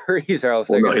shoot threes or else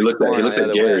they're going to score. He looks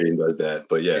at Gary and does that.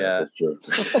 But, yeah. That's true.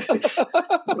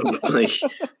 Like,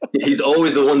 he's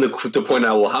always the one to point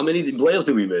out, well, how many layups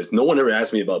did we miss? No one ever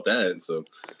asked me about that. So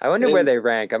I wonder where they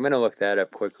rank. I'm going to look that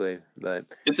up quickly. But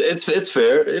it's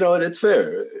fair. It's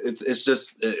fair. It's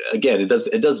just, again, it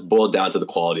does boil down to the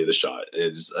quality of the shot.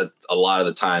 It's a lot of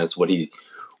the times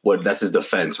that's his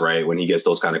defense, right? When he gets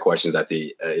those kind of questions at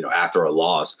the after a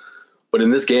loss. But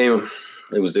in this game,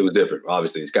 it was different.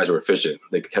 Obviously, these guys were efficient.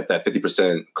 They kept that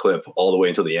 50% clip all the way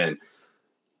until the end.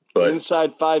 But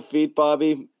inside 5 feet,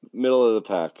 Bobby, middle of the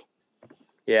pack.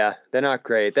 Yeah, they're not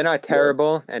great. They're not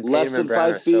terrible, and less than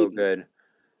 5 feet. So good.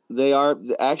 They are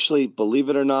actually, believe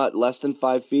it or not, less than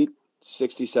 5 feet,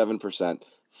 67%,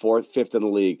 fifth in the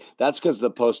league. That's because of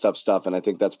the post-up stuff, and I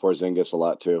think that's Porzingis a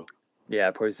lot too.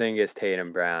 Yeah, Porzingis,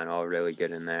 Tatum, Brown, all really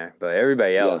good in there. But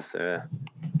everybody else, yeah.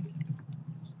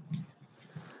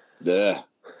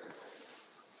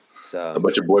 So, how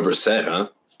about your boy Brissett, huh?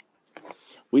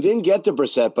 We didn't get to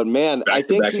Brissett, but man, I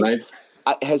think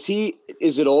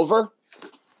is it over?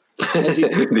 Did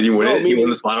he win it? He won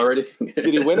the spot already?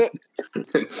 Did he win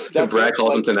it? Brad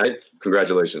calls him tonight.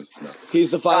 Congratulations. No.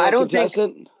 He's the final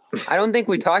contestant? I don't think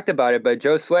we talked about it, but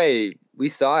Josue, we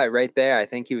saw it right there. I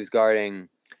think he was guarding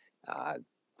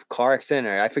Clarkson,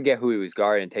 or I forget who he was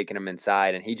guarding, taking him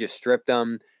inside, and he just stripped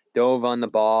him, dove on the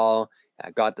ball,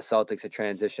 got the Celtics a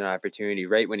transition opportunity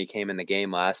right when he came in the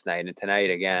game last night. And tonight,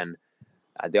 again,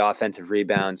 the offensive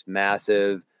rebounds,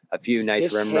 massive, a few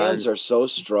nice rim runs. His hands are so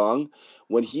strong.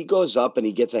 When he goes up and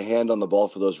he gets a hand on the ball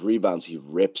for those rebounds, he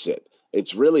rips it.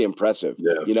 It's really impressive.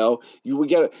 Yeah. You would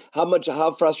get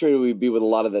how frustrated would we be with a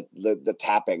lot of the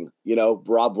tapping,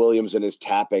 Rob Williams and his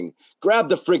tapping. Grab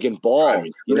the friggin' ball. I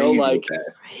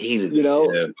hated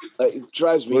it. It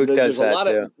drives me. There's a lot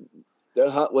of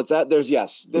What's that? There's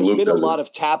been a lot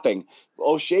of tapping.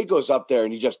 O'Shea goes up there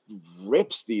and he just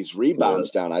rips these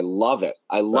rebounds down. I love it.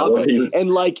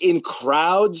 And like in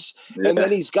crowds, and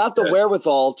then he's got the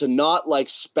wherewithal to not like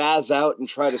spaz out and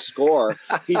try to score.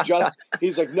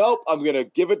 He's like, nope, I'm gonna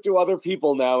give it to other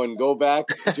people now and go back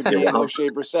to being O'Shea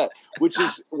Brissett, which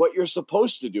is what you're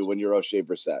supposed to do when you're O'Shea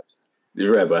Brissett.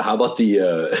 You're right, but how about the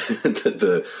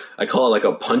I call it like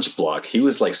a punch block. He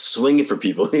was like swinging for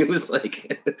people. He was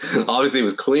like, obviously it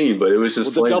was clean, but it was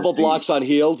just the double blocks on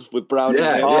Hield with Brown.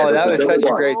 That was such a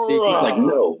great sequence. Like,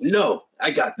 no,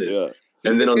 I got this. Yeah.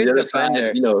 And then on the other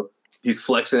side, he's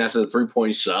flexing after the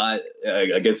 3-point shot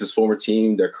against his former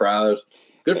team, their crowd.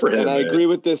 Good for him. And I agree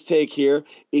with this take here.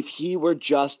 If he were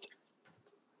just,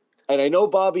 and I know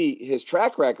Bobby, his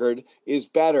track record is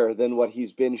better than what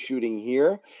he's been shooting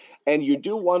here. And you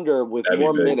do wonder with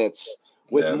more minutes,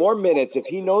 if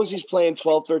he knows he's playing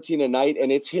 12, 13 a night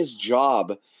and it's his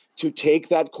job to take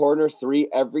that corner three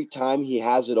every time he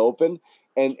has it open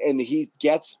and he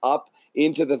gets up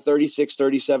into the 36,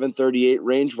 37, 38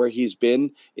 range where he's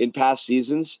been in past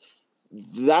seasons,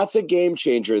 that's a game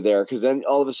changer there because then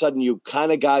all of a sudden you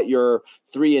kind of got your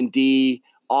 3-and-D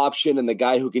option and the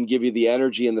guy who can give you the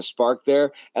energy and the spark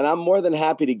there. And I'm more than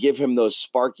happy to give him those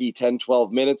sparky 10,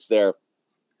 12 minutes there.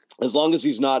 As long as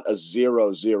he's not a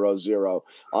 0-0-0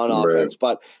 on offense.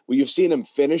 But you've seen him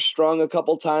finish strong a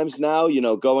couple times now,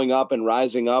 going up and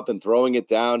rising up and throwing it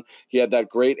down. He had that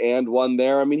great and one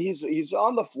there. I mean, he's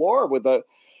on the floor with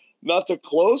not to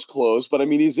close, but I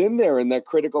mean, he's in there in that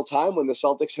critical time when the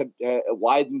Celtics had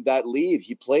widened that lead.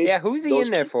 He played. Yeah, who's he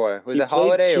in there for? Was it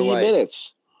Holiday or White?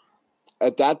 Minutes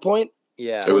at that point.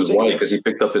 Yeah, it was White because he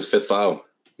picked up his 5th foul.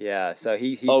 Yeah, so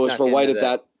he. It was for White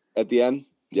at the end.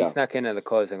 He snuck into the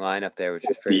closing lineup there, which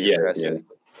was pretty impressive.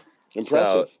 Yeah.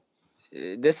 Impressive.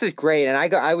 So, this is great, and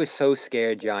I was so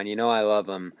scared, John. I love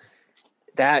him.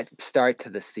 That start to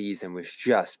the season was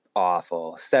just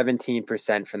awful.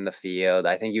 17% from the field.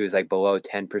 I think he was like below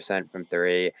 10% from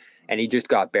three, and he just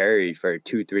got buried for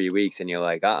 2-3 weeks. And you're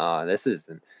like, this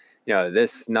isn't.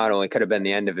 This not only could have been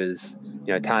the end of his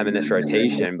time in this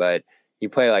rotation, but you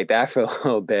play like that for a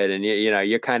little bit and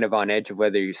you're kind of on edge of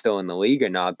whether you're still in the league or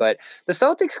not. But the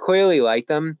Celtics clearly like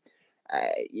them.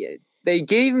 They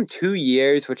gave him 2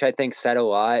 years, which I think said a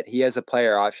lot. He has a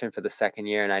player option for the second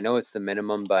year, and I know it's the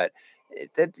minimum, but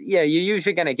you're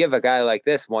usually going to give a guy like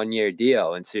this 1-year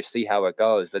deal and just see how it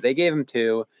goes. But they gave him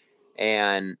 2,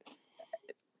 and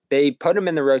they put him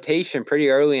in the rotation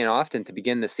pretty early and often to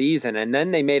begin the season, and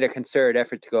then they made a concerted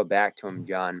effort to go back to him,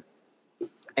 John.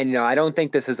 And, I don't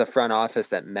think this is a front office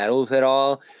that meddles at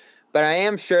all, but I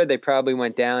am sure they probably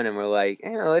went down and were like,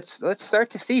 let's start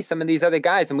to see some of these other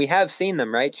guys. And we have seen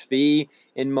them, right? Shvee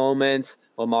in moments.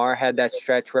 Lamar had that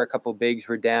stretch where a couple bigs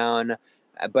were down.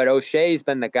 But O'Shea's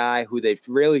been the guy who they've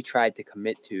really tried to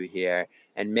commit to here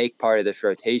and make part of this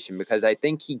rotation because I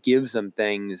think he gives them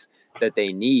things that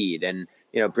they need. And,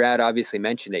 Brad obviously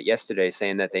mentioned it yesterday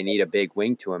saying that they need a big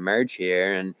wing to emerge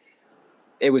here. And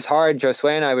it was hard. Josue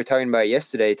and I were talking about it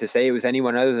yesterday to say it was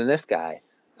anyone other than this guy.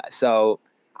 So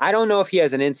I don't know if he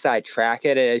has an inside track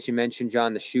at it. As you mentioned,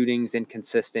 John, the shooting's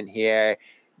inconsistent here.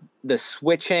 The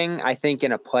switching, I think,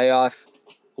 in a playoff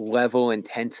level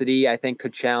intensity, I think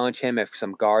could challenge him if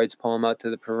some guards pull him out to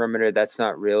the perimeter. That's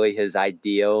not really his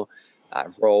ideal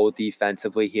role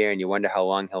defensively here. And you wonder how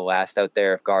long he'll last out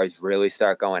there if guards really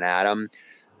start going at him.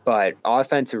 But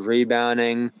offensive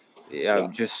rebounding,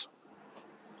 just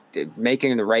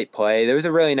making the right play. There was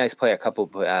a really nice play a couple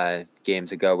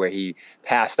games ago where he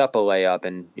passed up a layup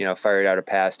and, fired out a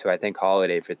pass to, I think,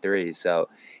 Holiday for 3. So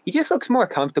he just looks more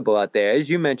comfortable out there. As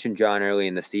you mentioned, John, early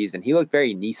in the season, he looked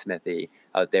very Neesmithy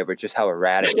out there, but just how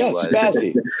erratic he was.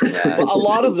 Spazzy. A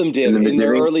lot of them did in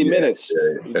their early minutes.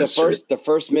 The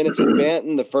first minutes of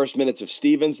Banton, the first minutes of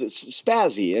Stevens, it's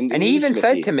spazzy. And he even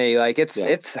said to me, like,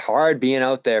 it's hard being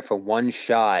out there for one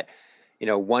shot,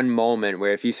 one moment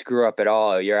where if you screw up at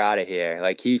all, you're out of here.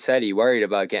 Like he said, he worried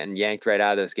about getting yanked right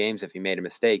out of those games if he made a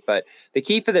mistake. But the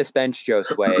key for this bench,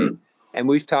 Josue, and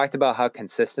we've talked about how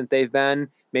consistent they've been,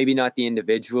 maybe not the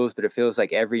individuals, but it feels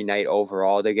like every night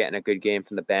overall they're getting a good game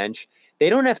from the bench. They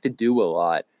don't have to do a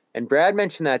lot. And Brad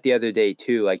mentioned that the other day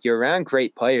too. Like you're around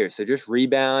great players, so just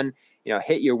rebound,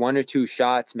 hit your 1 or 2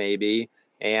 shots maybe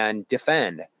and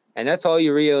defend. And that's all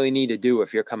you really need to do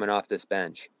if you're coming off this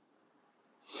bench.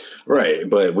 Right,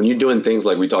 but when you're doing things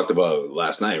like we talked about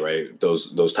last night, right?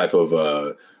 Those type of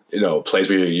plays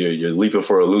where you're leaping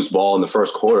for a loose ball in the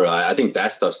first quarter, I think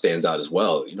that stuff stands out as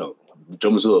well.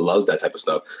 Joe Mazzulla loves that type of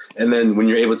stuff. And then when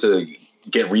you're able to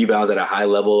get rebounds at a high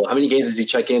level, how many games does he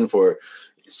check in for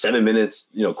 7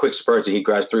 minutes, quick spurts, and he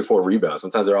grabs 3-4 rebounds.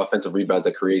 Sometimes they're offensive rebounds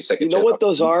that create second. You know what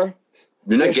those are?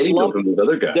 You're not getting them from those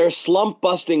other guys. They're slump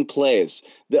busting plays.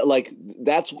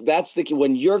 That's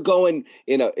when you're going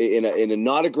in a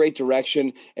not a great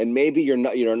direction, and maybe you're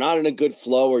not in a good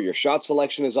flow, or your shot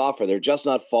selection is off, or they're just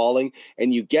not falling,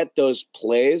 and you get those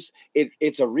plays.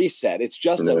 It's a reset. It's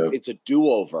just it's a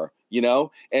do-over,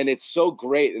 and it's so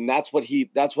great. And that's what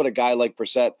a guy like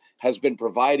Brissett has been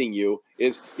providing you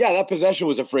is, that possession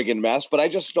was a friggin' mess, but I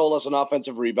just stole us an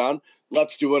offensive rebound.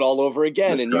 Let's do it all over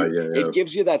again. It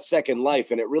gives you that second life,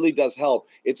 and it really does help.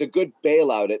 It's a good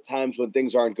bailout at times when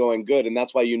things aren't going good, and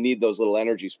that's why you need those little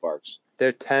energy sparks.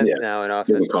 They're 10th now in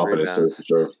offensive confidence rebounds. For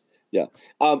sure. Yeah.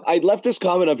 I left this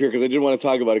comment up here because I didn't want to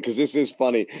talk about it because this is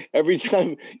funny. Every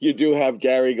time you do have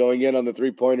Gary going in on the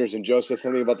 3-pointers and Joe says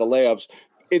something about the layups,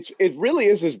 it really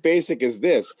is as basic as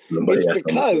this. It's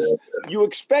because you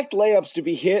expect layups to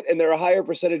be hit and they're a higher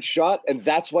percentage shot, and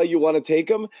that's why you want to take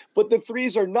them, but the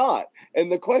threes are not. And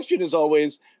the question is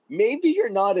always, maybe you're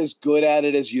not as good at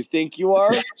it as you think you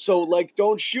are, so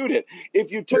don't shoot it.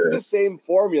 If you took the same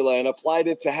formula and applied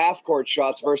it to half-court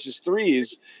shots versus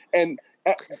threes, and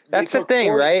that's the thing,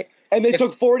 right? And they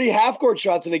took 40 half-court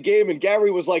shots in a game, and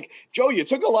Gary was like, Joe, you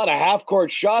took a lot of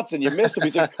half-court shots and you missed them.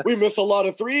 He's like, we missed a lot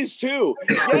of threes too.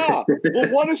 Yeah,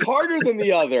 well, one is harder than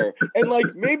the other.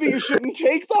 And, maybe you shouldn't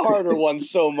take the harder ones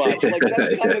so much.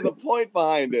 That's kind of the point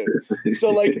behind it.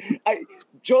 So,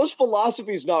 Joe's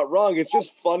philosophy is not wrong. It's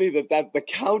just funny that the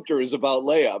counter is about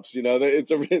layups.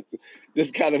 It's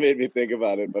just kind of made me think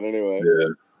about it. But anyway. Yeah.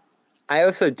 I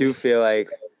also do feel like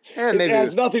it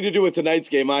has nothing to do with tonight's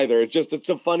game either. It's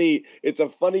a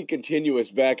funny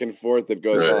continuous back and forth that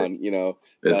goes on,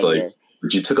 It's like,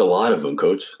 but you took a lot of them,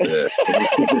 coach. Yeah.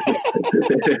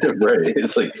 Right.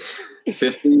 It's like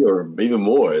 50 or even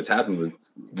more. It's happened with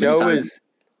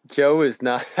Joe is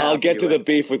not. I'll get to the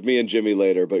beef with me and Jimmy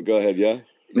later, but go ahead, yeah?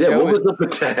 Yeah, Joe what was up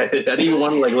with that? How do you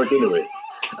want to look into it?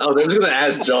 Oh, I'm just gonna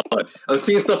ask John. I'm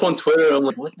seeing stuff on Twitter. I'm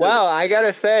like, what? Wow, I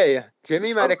gotta say,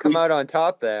 Jimmy might have come out on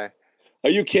top there. Are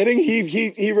you kidding?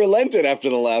 He relented after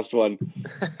the last one.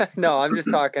 No, I'm just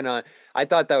talking on. I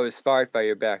thought that was sparked by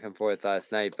your back and forth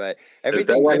last night, but everything. Is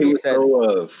that why he was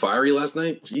so fiery last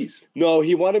night? Jeez. No,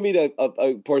 he wanted me to.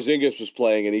 Porzingis was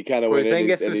playing, and he kind of went in.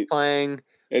 Porzingis was playing,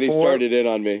 and he started in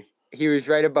on me. He was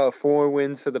right about 4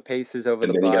 wins for the Pacers over the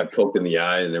Bucks. And then he got poked in the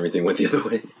eye, and everything went the other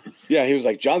way. Yeah, he was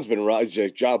like, "John's been wrong."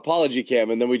 John, apology, Cam,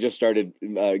 and then we just started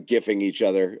gifting each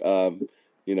other. Was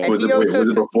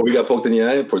it before we got poked in the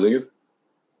eye, Porzingis?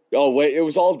 Oh wait, it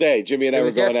was all day. Jimmy and I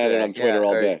were going at it on Twitter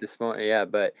all day. This morning,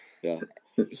 but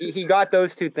he got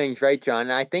those two things right, John.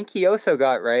 And I think he also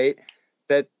got right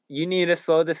that you need to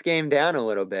slow this game down a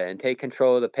little bit and take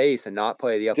control of the pace and not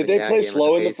play the up. Did they play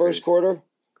slow in the first quarter?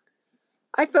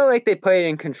 I felt like they played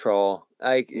in control.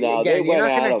 No, they went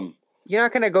at them. You're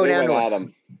not going to go down to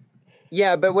them.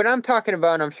 Yeah, but what I'm talking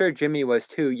about, and I'm sure Jimmy was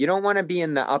too, you don't want to be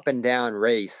in the up and down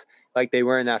race like they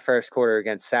were in that first quarter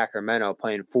against Sacramento,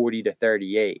 playing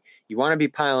 40-38. You want to be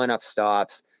piling up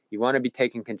stops. You want to be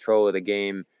taking control of the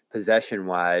game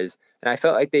possession-wise. And I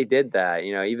felt like they did that,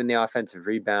 even the offensive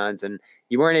rebounds. And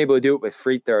you weren't able to do it with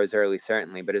free throws early,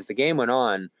 certainly. But as the game went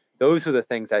on, those were the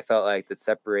things I felt like that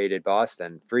separated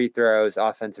Boston. Free throws,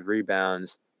 offensive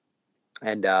rebounds,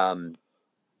 and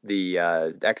the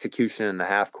execution in the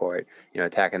half court,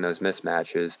 attacking those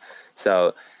mismatches.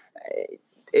 So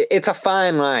it's a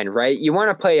fine line, right? You want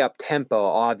to play up tempo,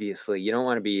 obviously. You don't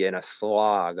want to be in a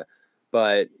slog,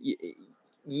 but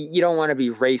you don't want to be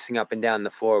racing up and down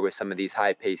the floor with some of these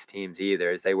high-paced teams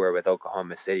either, as they were with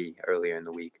Oklahoma City earlier in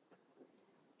the week.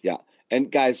 Yeah.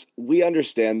 And guys, we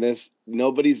understand this.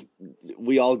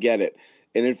 We all get it.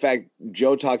 And in fact,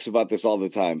 Joe talks about this all the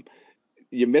time.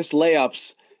 You miss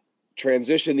layups,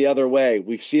 transition the other way.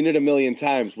 We've seen it a million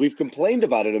times. We've complained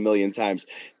about it a million times.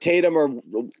 Tatum or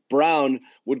Brown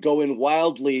would go in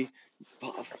wildly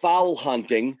foul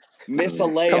hunting, miss a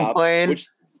layup,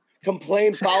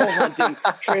 complain foul hunting,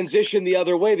 transition the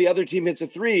other way. The other team hits a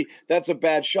three. That's a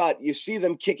bad shot. You see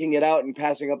them kicking it out and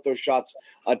passing up those shots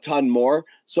a ton more.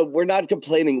 So we're not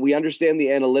complaining. We understand the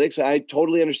analytics. I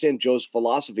totally understand Joe's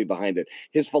philosophy behind it.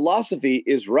 His philosophy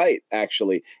is right,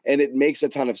 actually, and it makes a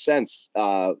ton of sense.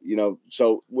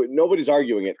 So nobody's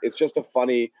arguing it. It's just a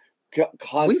funny,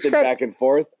 constant back and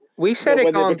forth. We said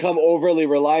when they become overly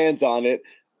reliant on it,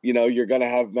 you're going to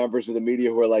have members of the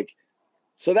media who are like,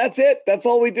 so that's it. That's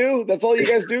all we do. That's all you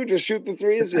guys do. Just shoot the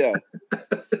threes. Yeah.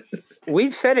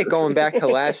 We've said it going back to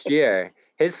last year.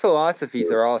 His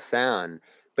philosophies are all sound,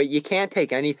 but you can't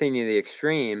take anything to the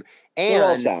extreme. And they're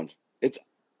all sound.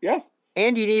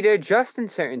 And you need to adjust in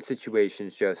certain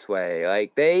situations, Josue.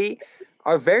 Like they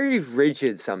are very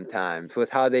rigid sometimes with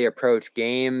how they approach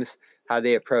games, how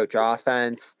they approach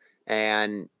offense,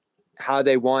 and how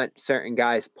they want certain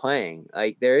guys playing.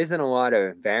 Like, there isn't a lot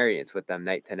of variance with them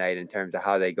night to night in terms of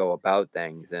how they go about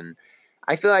things. And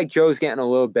I feel like Joe's getting a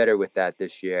little better with that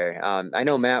this year. I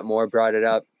know Matt Moore brought it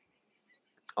up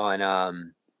on,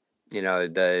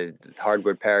 the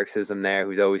hardwood paroxysm there,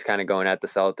 who's always kind of going at the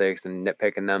Celtics and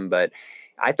nitpicking them. But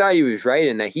I thought he was right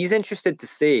in that he's interested to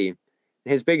see.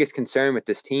 His biggest concern with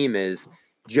this team is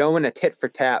Joe in a tit for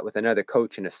tat with another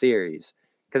coach in a series.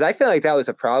 Because I feel like that was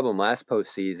a problem last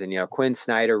postseason. Quinn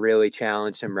Snyder really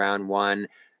challenged him round one.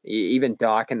 Even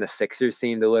Doc and the Sixers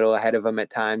seemed a little ahead of him at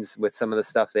times with some of the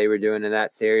stuff they were doing in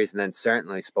that series. And then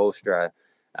certainly Spoelstra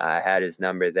had his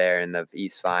number there in the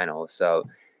East Finals. So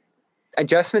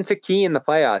adjustments are key in the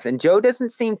playoffs. And Joe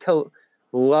doesn't seem to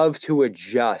love to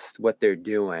adjust what they're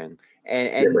doing.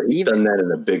 And but he's done that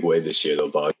in a big way this year, though,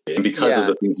 Bob. And because of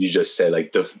the things you just said,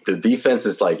 like the defense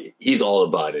is like, he's all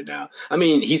about it now. I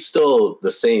mean, he's still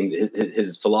the same.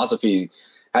 His philosophy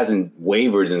hasn't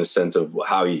wavered in the sense of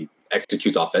how he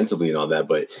executes offensively and all that.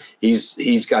 But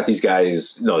he's got these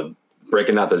guys,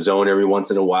 breaking out the zone every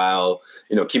once in a while,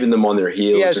 keeping them on their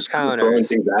heels, just throwing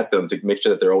things at them to make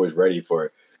sure that they're always ready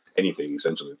for anything,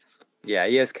 essentially. Yeah,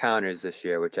 he has counters this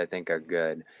year, which I think are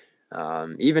good.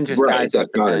 Even just guys got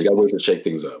ways to shake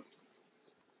things up.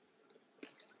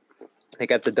 They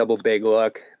got the double big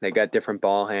look. They got different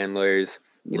ball handlers,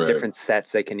 different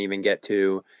sets they can even get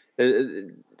to.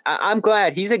 I'm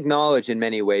glad he's acknowledged in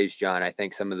many ways, John. I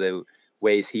think some of the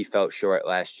ways he felt short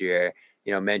last year,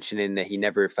 mentioning that he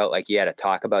never felt like he had to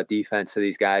talk about defense to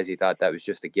these guys. He thought that was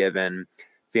just a given,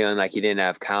 feeling like he didn't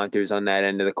have counters on that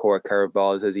end of the court,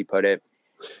 curveballs, as he put it.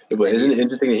 But isn't it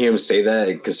interesting to hear him say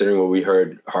that, considering what we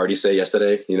heard Hardy say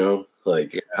yesterday?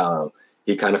 How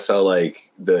he kind of felt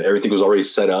like everything was already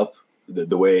set up,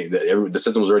 the way the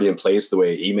system was already in place, the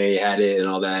way Ime had it and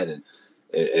all that,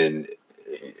 and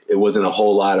it wasn't a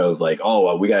whole lot of like,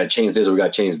 oh, we got to change this or we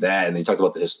got to change that. And they talked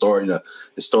about the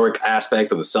historic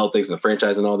aspect of the Celtics and the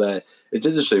franchise and all that. It's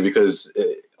interesting because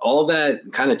all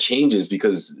that kind of changes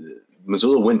because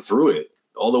Missoula went through it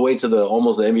all the way to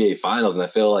almost the NBA Finals, and I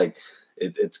feel like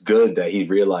it's good that he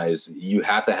realized you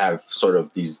have to have sort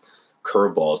of these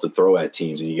curveballs to throw at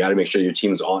teams, and you got to make sure your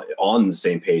team's on the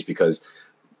same page, because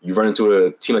you run into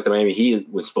a team like the Miami Heat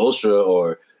with Spoelstra,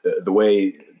 or the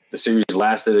way the series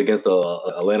lasted against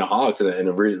the Atlanta Hawks and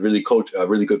a really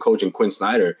good coach in Quinn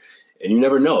Snyder, and you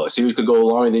never know. A series could go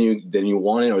longer than you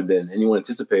wanted or than anyone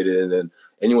anticipated, and then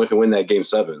anyone can win that Game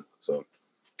 7. So,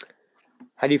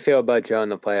 how do you feel about Joe in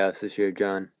the playoffs this year,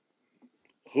 John?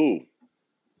 Who?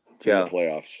 Joe. In the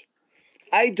playoffs.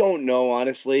 I don't know,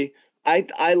 honestly. I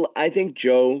think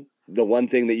Joe, the one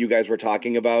thing that you guys were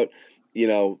talking about,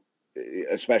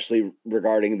 especially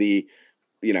regarding the,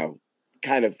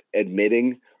 kind of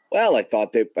admitting, well, I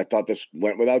thought this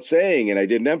went without saying, and I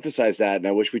didn't emphasize that, and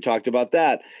I wish we talked about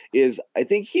that, is I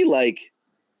think he,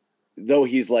 though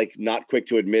he's not quick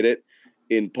to admit it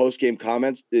in post-game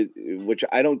comments, which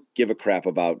I don't give a crap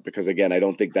about, because again, I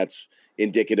don't think that's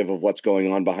indicative of what's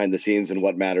going on behind the scenes and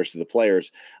what matters to the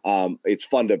players. It's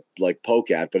fun to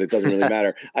poke at, but it doesn't really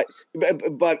matter. I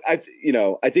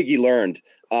think he learned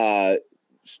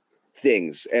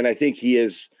things, and I think he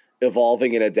is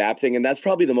evolving and adapting. And that's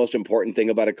probably the most important thing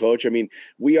about a coach. I mean,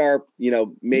 we are,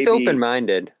 maybe he's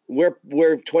open-minded.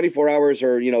 We're 24 hours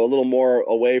or, a little more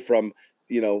away from,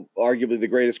 arguably the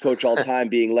greatest coach all time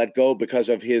being let go because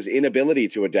of his inability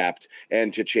to adapt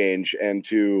and to change and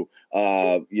to,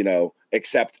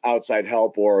 accept outside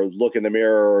help or look in the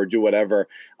mirror or do whatever.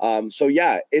 So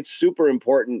yeah, it's super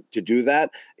important to do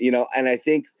that, and I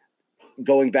think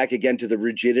going back again to the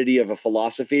rigidity of a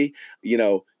philosophy,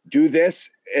 do this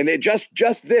and it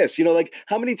just this,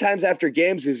 how many times after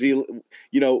games is he,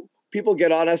 people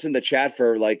get on us in the chat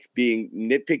for being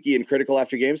nitpicky and critical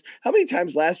after games. How many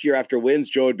times last year after wins,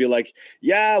 Joe would be like,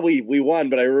 yeah, we won,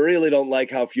 but I really don't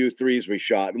like how few threes we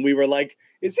shot. And we were like,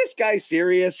 is this guy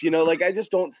serious? I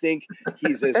just don't think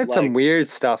he's as some weird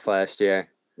stuff last year.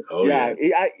 Oh yeah.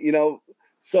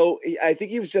 So I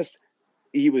think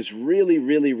he was really,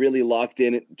 really, really locked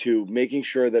in to making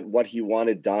sure that what he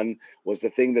wanted done was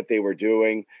the thing that they were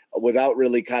doing without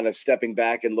really kind of stepping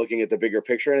back and looking at the bigger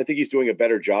picture. And I think he's doing a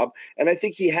better job. And I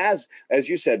think he has, as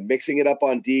you said, mixing it up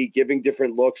on D, giving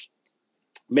different looks,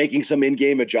 making some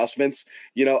in-game adjustments.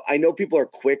 I know people are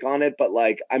quick on it, but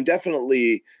I'm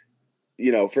definitely,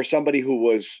 for somebody who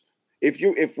was,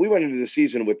 if we went into the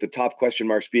season with the top question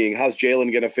marks being, how's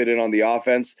Jalen going to fit in on the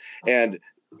offense? And,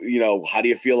 how do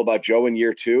you feel about Joe in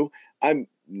year 2? I'm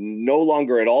no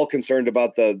longer at all concerned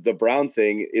about the Brown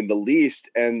thing in the least.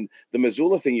 And the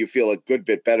Missoula thing, you feel a good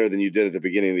bit better than you did at the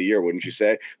beginning of the year, wouldn't you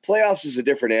say? Playoffs is a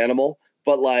different animal,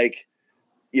 but like,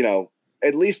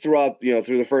 at least throughout,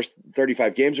 through the first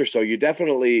 35 games or so, you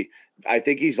definitely, I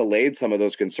think he's allayed some of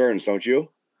those concerns, don't you?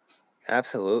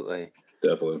 Absolutely.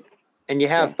 Definitely. And you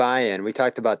have buy-in. We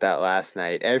talked about that last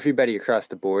night. Everybody across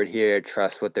the board here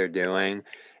trusts what they're doing.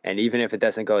 And even if it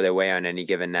doesn't go their way on any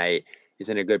given night, he's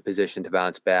in a good position to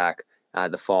bounce back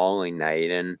the following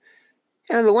night. And,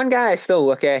 the one guy I still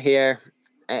look at here,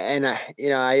 and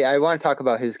I want to talk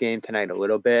about his game tonight a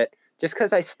little bit, just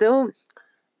because I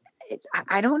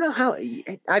don't know how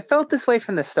 – I felt this way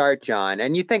from the start, John.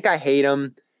 And you think I hate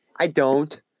him. I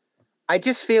don't. I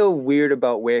just feel weird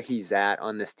about where he's at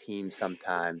on this team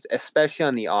sometimes, especially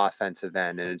on the offensive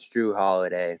end, and it's Drew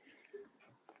Holiday.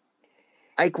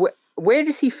 Like, where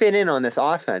does he fit in on this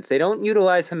offense? They don't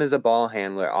utilize him as a ball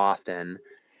handler often.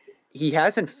 He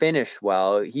hasn't finished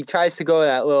well. He tries to go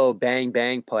that little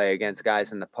bang-bang play against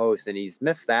guys in the post, and he's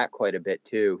missed that quite a bit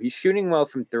too. He's shooting well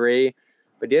from three,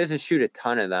 but he doesn't shoot a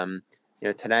ton of them.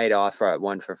 Tonight off at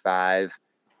 1 for 5.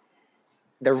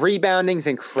 The rebounding's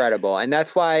incredible, and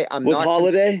that's why I'm with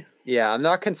Holiday. I'm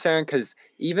not concerned because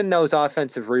even those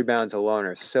offensive rebounds alone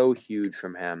are so huge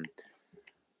from him.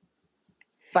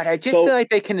 But I just feel like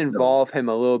they can involve him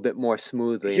a little bit more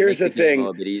smoothly. Here's the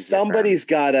thing: somebody's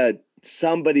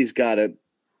gotta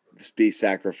be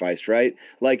sacrificed, right?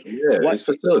 Like, he's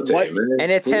facilitating, man.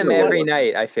 And it's him every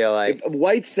night. I feel like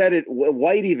White said it.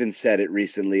 White even said it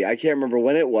recently. I can't remember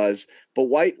when it was, but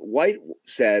White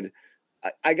said,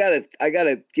 I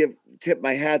gotta tip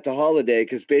my hat to Holiday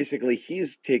because basically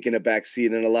he's taken a back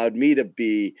seat and allowed me to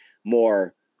be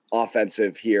more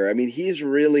offensive here. I mean, he's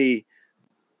really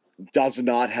does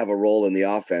not have a role in the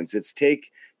offense. It's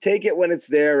take it when it's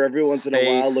there. Every once in a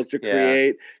while, look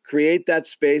to create that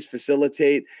space,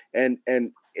 facilitate, and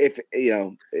if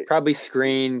probably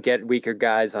screen, get weaker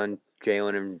guys on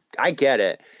Jalen, and I get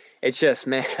it. It's just,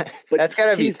 man, but that's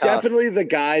gotta be he's tough. Definitely the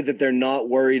guy that they're not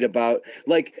worried about.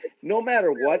 Like, no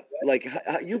matter what, like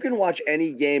you can watch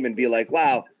any game and be like,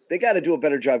 wow, they got to do a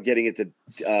better job getting it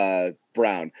to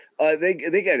Brown. They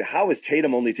get, how is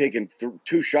Tatum only taking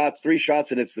 3 shots,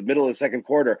 and it's the middle of the second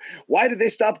quarter? Why did they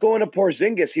stop going to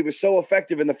Porzingis? He was so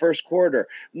effective in the first quarter.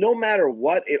 No matter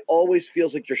what, it always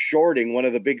feels like you're shorting one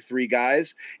of the big 3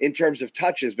 guys in terms of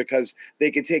touches because they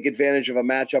can take advantage of a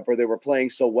matchup where they were playing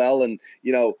so well. And,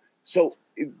 so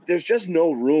there's just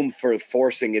no room for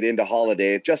forcing it into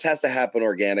Holiday. It just has to happen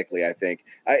organically, I think.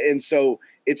 And so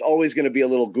it's always going to be a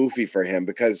little goofy for him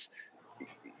because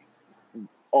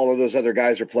all of those other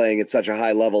guys are playing at such a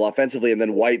high level offensively, and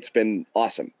then White's been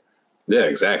awesome. Yeah,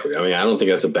 exactly. I mean, I don't think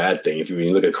that's a bad thing. If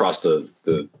you look across the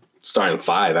starting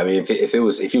 5, I mean, if he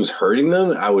was hurting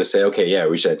them, I would say, okay, yeah,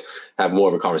 we should have more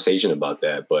of a conversation about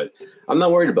that. But I'm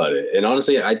not worried about it. And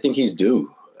honestly, I think he's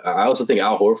due. I also think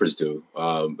Al Horford's due.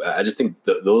 I just think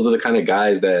those are the kind of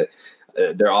guys that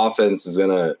their offense is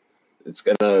gonna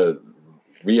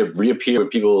reappear when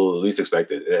people least expect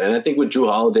it. And I think with Drew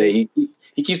Holiday,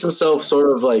 he keeps himself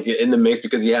sort of like in the mix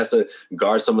because he has to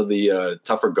guard some of the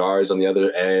tougher guards on the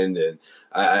other end. And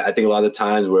I think a lot of the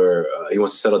times where he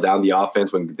wants to settle down the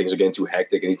offense when things are getting too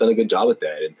hectic, and he's done a good job with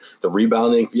that. And the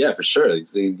rebounding, yeah, for sure.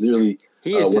 He literally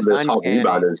he is one of the top uncanny.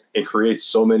 rebounders and creates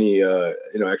so many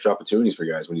extra opportunities for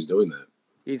guys when he's doing that.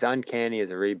 He's uncanny as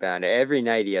a rebounder. Every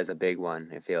night he has a big one,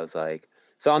 it feels like.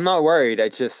 So I'm not worried.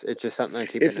 It's just something I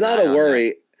keep. It's not a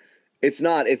worry. It's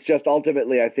not. It's just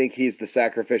ultimately, I think he's the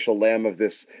sacrificial lamb of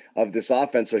this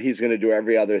offense. So he's going to do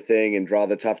every other thing and draw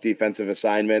the tough defensive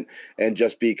assignment and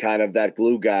just be kind of that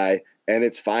glue guy. And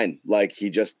it's fine. Like, he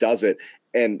just does it.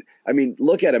 And I mean,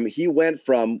 look at him. He went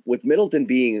from, with Middleton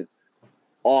being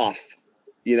off,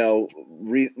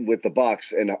 with the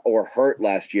Bucks or hurt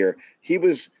last year, he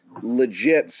was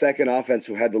legit second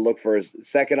offensive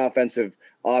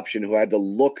option who had to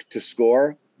look to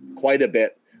score quite a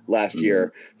bit last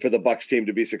year for the Bucks team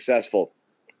to be successful.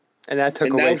 And that took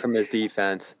away from his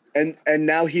defense. And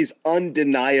now he's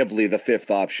undeniably the 5th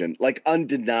option,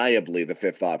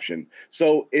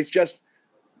 So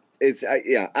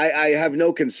I have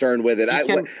no concern with it.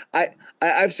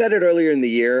 I've said it earlier in the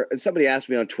year, and somebody asked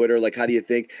me on Twitter, like, how do you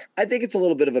think? I think it's a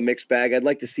little bit of a mixed bag. I'd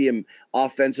like to see him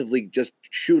offensively just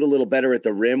shoot a little better at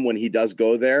the rim when he does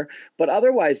go there. But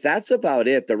otherwise, that's about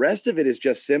it. The rest of it is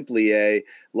just simply a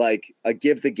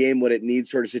give the game what it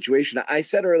needs sort of situation. I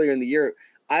said earlier in the year,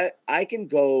 I can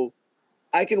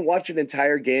watch an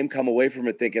entire game, come away from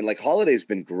it thinking, like, Holiday's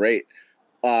been great.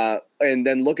 and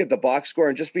then look at the box score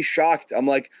and just be shocked. I'm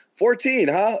like, 14,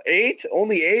 huh? 8?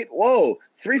 Only 8? Whoa,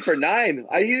 3 for 9.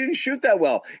 He didn't shoot that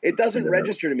well. It doesn't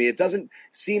register to me. It doesn't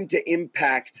seem to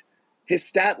impact. His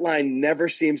stat line never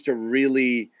seems to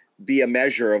really be a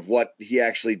measure of what he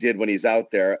actually did when he's out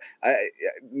there.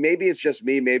 Maybe it's just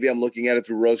me. Maybe I'm looking at it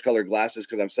through rose-colored glasses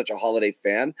because I'm such a Holiday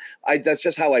fan. That's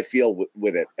just how I feel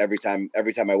with it every time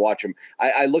I watch him.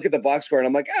 I look at the box score and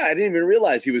I'm like, I didn't even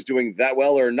realize he was doing that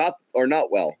well or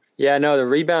not well. Yeah, no, the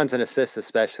rebounds and assists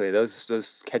especially,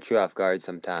 those catch you off guard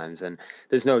sometimes, and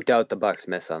there's no doubt the Bucks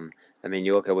miss them. I mean,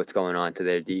 you look at what's going on to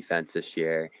their defense this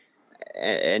year,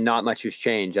 and not much has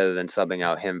changed other than subbing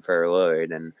out him for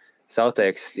Lillard. And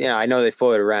Celtics, I know they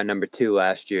floated around number 2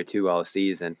 last year, 2 all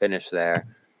season, finished there,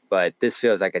 but this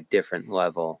feels like a different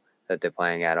level that they're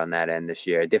playing at on that end this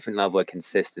year, a different level of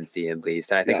consistency at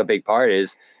least. And I think a big part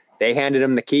is they handed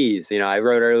him the keys. I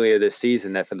wrote earlier this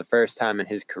season that for the first time in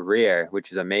his career,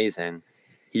 which is amazing,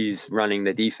 he's running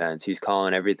the defense. He's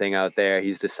calling everything out there.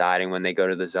 He's deciding when they go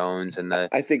to the zones and the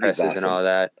presses and all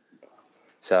that.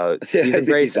 So he's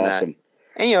embracing that.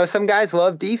 And, some guys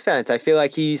love defense. I feel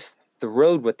like he's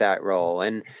thrilled with that role.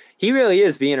 And he really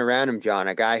is being around him, John,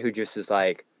 a guy who just is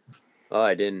like, oh,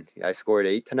 I scored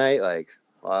 8 tonight. Like,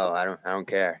 well, I don't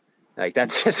care. Like,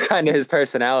 that's just kind of his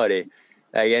personality.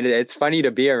 And it's funny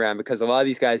to be around because a lot of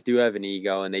these guys do have an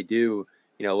ego and they do,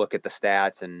 look at the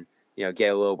stats and, get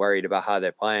a little worried about how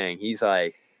they're playing. He's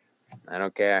like, I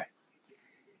don't care.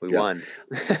 We won.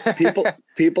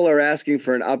 People are asking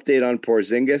for an update on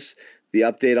Porzingis. The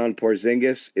update on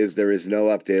Porzingis is there is no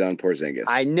update on Porzingis.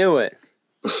 I knew it.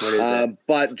 What is it?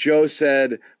 But Joe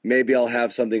said maybe I'll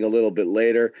have something a little bit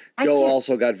later. Joe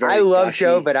also got very. I love gushy.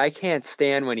 Joe, but I can't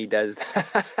stand when he does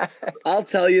that. I'll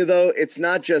tell you though, it's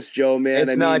not just Joe, man.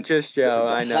 It's not just Joe.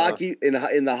 I know. Hockey in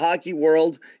the hockey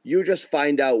world, you just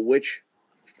find out which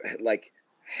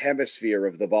hemisphere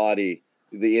of the body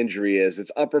the injury is.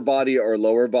 It's upper body or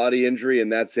lower body injury, and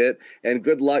that's it. And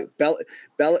good luck.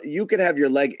 You could have your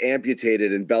leg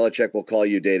amputated, and Belichick will call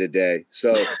you day to day.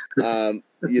 So,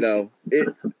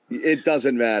 it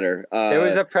doesn't matter. There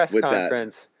was a press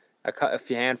conference a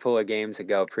handful of games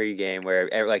ago, pregame, where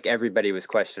everybody was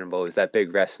questionable. It was that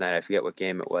big rest night. I forget what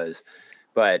game it was,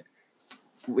 but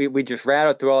we just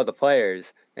rattled through all the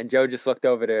players, and Joe just looked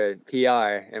over to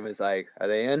PR and was like, "Are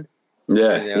they in?"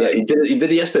 Yeah, he did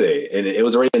it yesterday, and it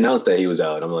was already announced that he was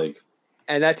out. I'm like,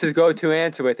 and that's his go-to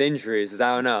answer with injuries. Is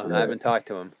I don't know. Yeah. I haven't talked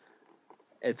to him.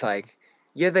 It's like,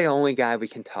 you're the only guy we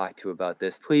can talk to about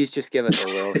this. Please just give us a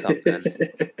little something.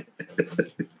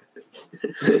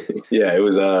 Yeah, it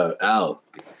was Al.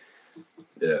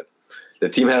 Yeah, the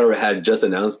team had just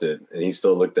announced it, and he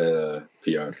still looked at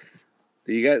PR.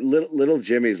 You got little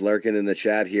Jimmy's lurking in the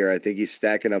chat here. I think he's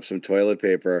stacking up some toilet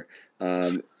paper.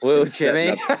 Little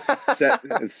Jimmy,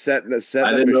 setting I up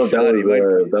didn't a know shot.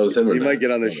 that was him. He might get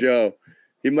on the show.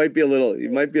 He might be a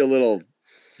little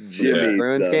Jimmy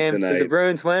Bruins game tonight. Did the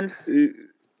Bruins win?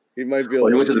 He might be a little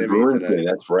he went to the Jimmy Bruins tonight. game.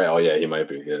 That's right. Oh yeah, he might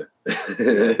be. Yeah.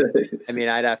 I mean,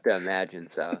 I'd have to imagine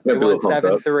so. They won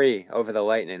 7-3 over the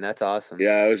Lightning. That's awesome.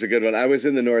 Yeah, it was a good one. I was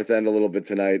in the North End a little bit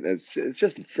tonight. It's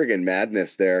just friggin'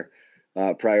 madness there.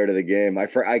 Prior to the game, I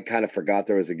kind of forgot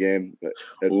there was a game.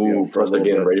 Plus they're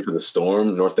getting ready for the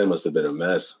storm. North End must have been a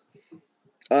mess.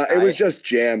 It was just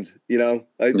jammed,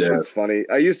 It's funny.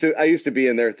 I used to be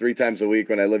in there 3 times a week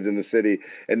when I lived in the city,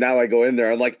 and now I go in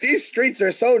there. I'm like, these streets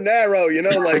are so narrow,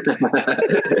 like.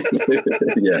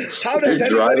 Yeah. How does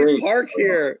anybody park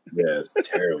here? Yeah, it's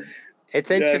terrible. It's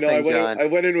interesting, John. I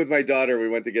went in with my daughter. We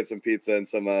went to get some pizza and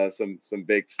some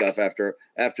baked stuff after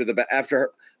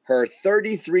her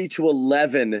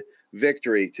 33-11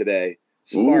 victory today.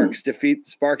 Sparks defeat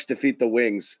the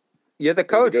Wings. You're the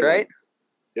coach, right?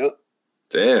 Yep.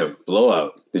 Damn,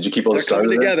 blowout. Did you keep all the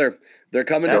starters together? They're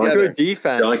coming together. Good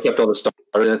defense. John kept all the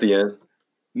starters at the end.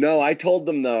 No, I told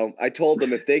them though.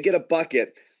 If they get a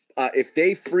bucket, if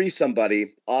they free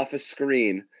somebody off a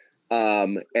screen,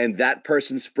 and that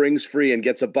person springs free and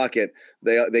gets a bucket,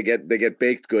 they get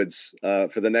baked goods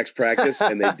for the next practice,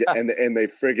 and they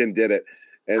friggin' did it.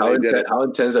 And how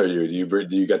intense are you?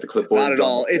 Do you got the clipboard? Not at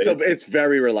all. It's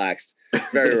very relaxed.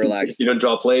 Very relaxed. You don't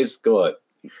draw plays? Go on.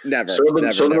 Never.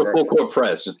 Show them a full court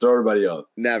press. Just throw everybody off.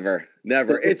 Never.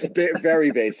 It's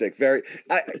very basic.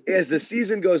 As the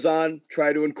season goes on,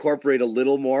 try to incorporate a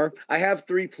little more. I have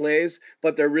 3 plays,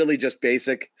 but they're really just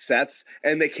basic sets,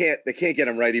 and they can't get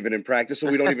them right even in practice, so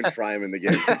we don't even try them in the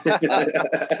game.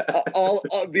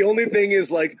 The only thing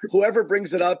is whoever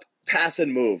brings it up, pass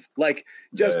and move.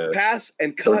 Pass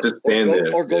and cut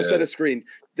or go set a screen.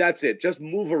 That's it. Just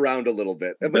move around a little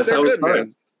bit. But that's how it starts.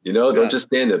 Man. You know, don't just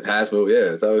stand there. Pass, move. Yeah,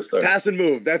 that's how it starts. Pass and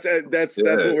move. That's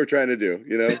what we're trying to do.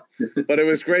 You know, but it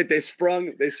was great. They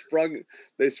sprung. You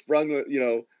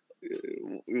know,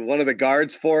 one of the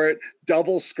guards for it.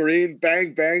 Double screen.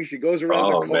 Bang bang. She goes around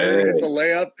the corner. Hits a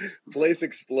layup. Place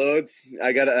explodes.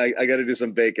 I gotta do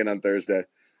some bacon on Thursday.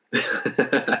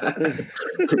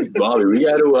 Bobby, we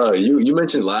got to. You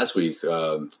mentioned last week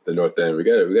the North End. We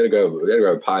got to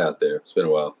grab a pie out there. It's been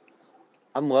a while.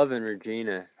 I'm loving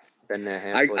Regina. Been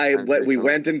there. We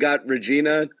went and got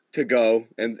Regina to go,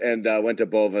 and went to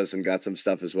Bova's and got some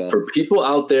stuff as well. For people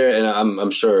out there, and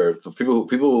I'm sure for people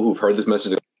who've heard this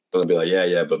message, are gonna be like,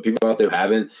 yeah. But people out there who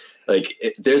haven't, like,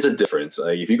 there's a difference.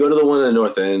 Like, if you go to the one in the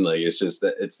North End, like, it's just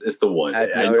that it's the one. I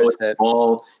know it's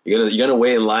small. You're gonna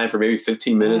wait in line for maybe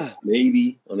 15 minutes,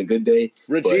 maybe on a good day.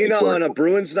 Regina on a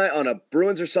Bruins night, on a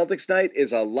Bruins or Celtics night,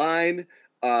 is a line.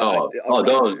 Maybe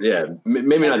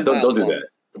not. Don't do that.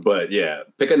 But yeah,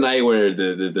 pick a night where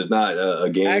there's not a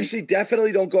game. Actually,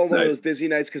 definitely don't go on one of those busy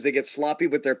nights because they get sloppy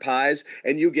with their pies,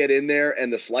 and you get in there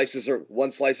and the slices are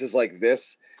one slice is like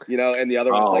this, you know, and the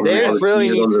other one's like there really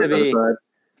needs to be.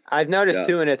 I've noticed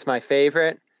too, and it's my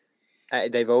favorite.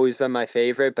 They've always been my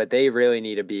favorite, but they really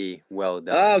need to be well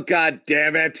done. Oh, God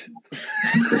damn it!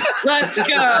 Let's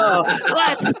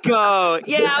go!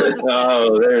 Yeah.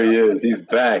 There he is. He's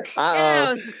back.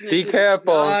 Yeah, be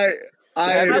careful.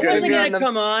 I wasn't going to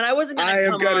come on. I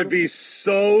am going to be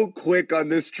so quick on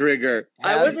this trigger.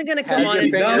 I wasn't going to come on.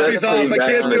 No, he's off. I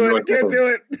can't do it. Can't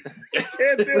do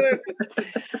it.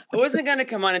 I wasn't going to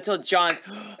come on until John.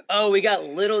 Oh, we got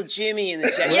little Jimmy in the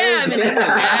chat. Yeah, I'm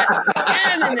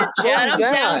in the chat. I'm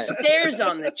downstairs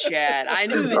on the chat. I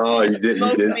knew he was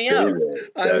smoking me out.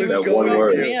 I was going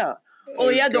to you. Oh,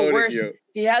 he had the worst.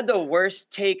 He had the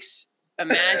worst takes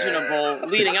imaginable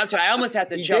leading up to it. I almost had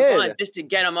to jump on just to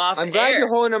get him off. I'm glad you're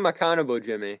holding him accountable,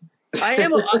 Jimmy. I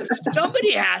am.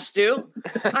 Somebody has to.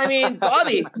 I mean,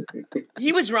 Bobby,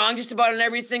 he was wrong just about on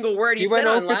every single word he said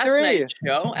on last night's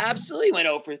show. Absolutely went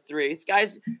 0 for 3. This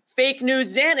guy's fake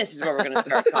news Xanis is what we're going to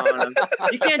start calling him.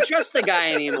 You can't trust the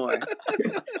guy anymore.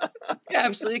 You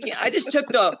absolutely can't. I just took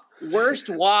the worst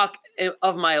walk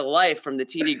of my life from the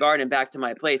TD Garden back to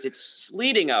my place. It's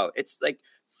sleeting out. It's like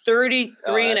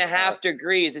 33 and a half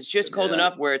degrees. It's just cold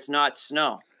enough where it's not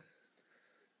snow.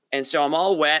 And so I'm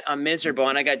all wet. I'm miserable.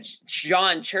 And I got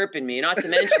John chirping me. Not to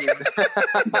mention.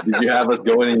 Did you have us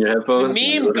going in your headphones?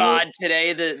 Meme God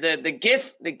today. The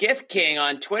GIF king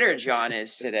on Twitter, John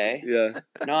is today. Yeah.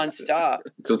 Nonstop.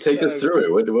 So take us through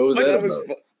it. What was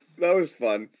that? That was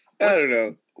fun. I don't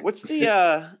know. What's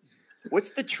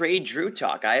the trade Drew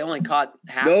talk? I only caught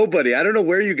half. Nobody. I don't know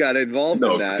where you got involved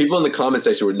in that. People in the comment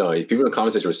section were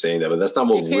saying that, but that's not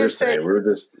what we're saying. We were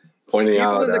just pointing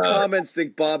out. People in the comments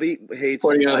think Bobby hates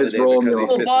pointing out his role.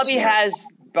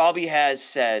 Bobby has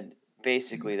said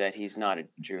basically that he's not a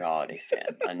Drew Holiday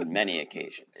fan on many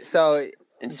occasions. So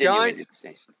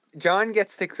John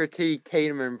gets to critique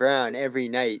Tatum and Brown every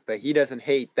night, but he doesn't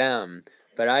hate them.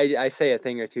 But I say a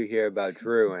thing or two here about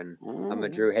Drew, and I'm a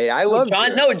Drew hater. I love John.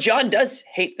 Drew. No, John does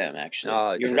hate them,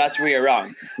 actually. That's where you're wrong.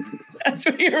 That's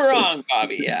where you're wrong,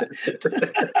 Bobby, yeah.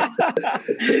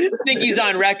 I think he's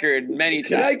on record many times.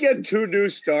 Can I get 2 new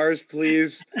stars,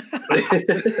 please?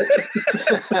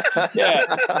 Yeah.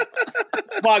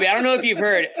 Bobby, I don't know if you've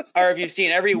heard or if you've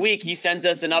seen, every week he sends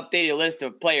us an updated list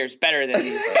of players better than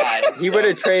these guys. He would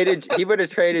have traded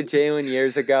Jalen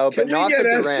years ago, but not for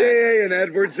Durant. Can we get SJA and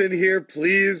Edwards in here,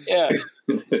 please? Yeah.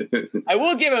 I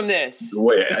will give him this.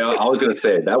 Wait, I was gonna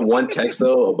say that one text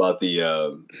though about the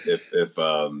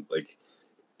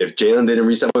if Jalen didn't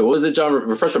resign. Wait, what was it, John?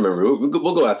 Refresh my memory.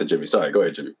 We'll go after Jimmy. Sorry, go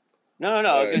ahead, Jimmy. No.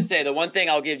 I was gonna say the one thing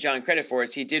I'll give John credit for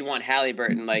is he did want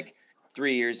Halliburton like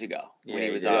 3 years ago when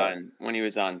he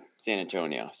was on San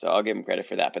Antonio. So I'll give him credit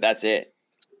for that. But that's it.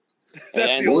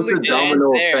 What was the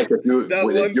domino effect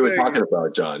that you were talking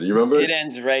about, John? Do you remember? It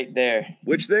ends right there.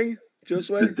 Which thing?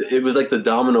 Josue? It was like the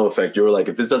domino effect. You were like,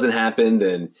 if this doesn't happen,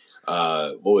 then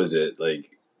what was it? Like,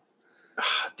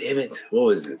 damn it. What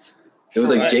was it? It was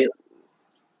like Jalen.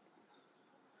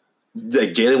 Like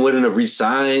Jalen wouldn't have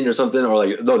re-signed or something, or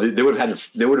like no, they would have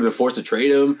been forced to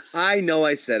trade him. I know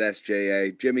I said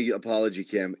SJA. Jimmy, apology,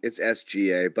 Kim. It's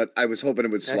SGA, but I was hoping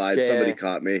it would slide. SJA. Somebody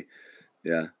caught me.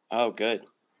 Yeah. Oh, good.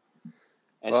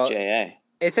 SJA. Well,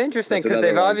 it's interesting because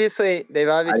they've obviously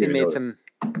made some.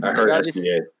 I heard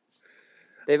SGA.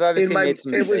 They've obviously made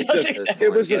some.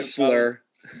 It was a slur.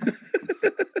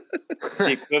 It's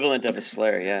the equivalent of a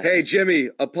slur, yeah. Hey, Jimmy,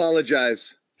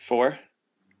 apologize. For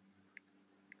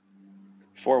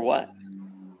what?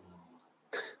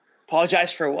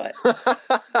 Apologize for what?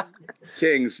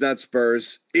 Kings, not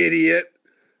Spurs. Idiot.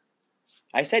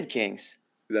 I said Kings.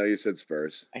 No, you said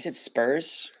Spurs. I said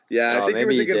Spurs. Yeah, I think you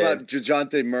were thinking about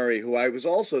DeJounte Murray, who I was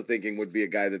also thinking would be a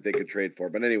guy that they could trade for.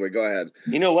 But anyway, go ahead.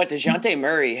 You know what? DeJounte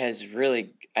Murray has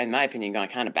really, in my opinion, gone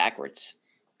kind of backwards.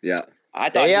 Yeah. I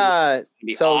thought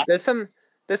awesome.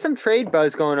 There's some trade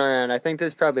buzz going around. I think this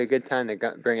is probably a good time to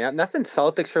bring it up. Nothing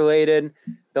Celtics related.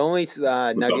 The only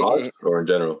Nugget the Hawks or in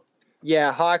general.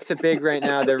 Yeah, Hawks are big right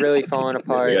now. They're really falling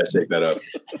apart. We gotta shake that up.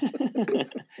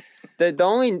 The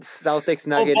only Celtics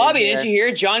nugget. Oh, Bobby, didn't you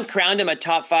hear? John crowned him a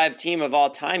top 5 team of all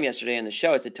time yesterday in the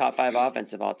show. It's a top 5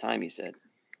 offense of all time, he said.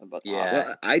 About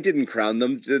well, I didn't crown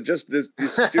them. Just these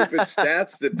stupid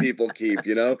stats that people keep,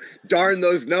 Darn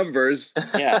those numbers.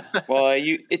 Yeah. Well,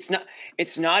 it's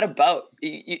not about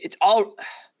it's all.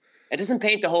 It doesn't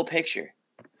paint the whole picture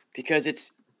because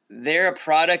they're a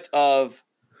product of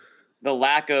the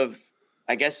lack of,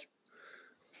 I guess,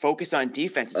 focus on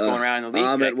defense that's going around in the league.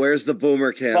 Ahmed, where's the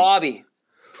boomer cam? Bobby.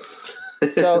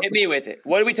 So hit me with it.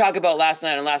 What did we talk about last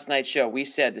night on last night's show? We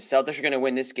said the Celtics are going to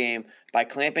win this game by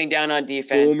clamping down on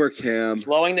defense, boomer cam,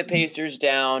 slowing the Pacers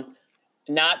down,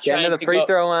 not getting trying to the free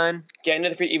throw line. Getting to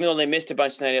the free, even though they missed a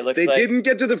bunch tonight, it looks they like didn't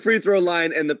get to the free throw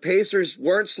line, and the Pacers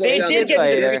weren't slowing down. They did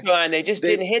get to the free throw line. They just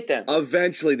didn't hit them.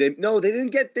 Eventually, they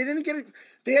didn't get it.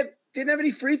 They didn't have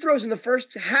any free throws in the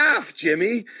first half,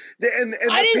 Jimmy. And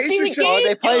I didn't see the game.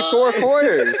 They played 4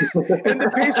 quarters. And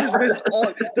the Pacers missed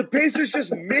the Pacers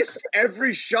just missed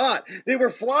every shot. They were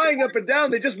flying up and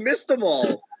down. They just missed them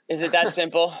all. Is it that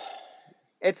simple?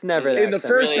 It's never that in the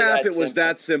simple. first really half. It was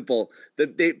that simple.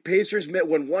 The Pacers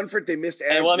when they missed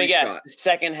every shot. And let me guess, the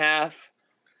second half.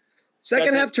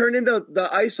 Second half turned into the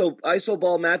ISO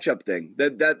ball matchup thing.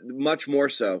 That much more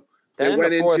so. Then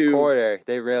in the fourth quarter,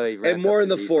 they really and more in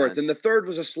the fourth. And the third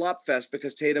was a slop fest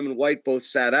because Tatum and White both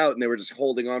sat out and they were just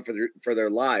holding on for their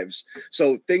lives.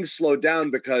 So things slowed down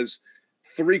because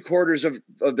 3/4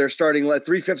 of their starting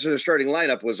 3/5 of their starting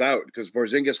lineup was out because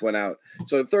Porzingis went out.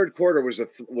 So the third quarter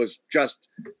was just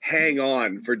hang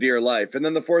on for dear life, and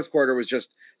then the fourth quarter was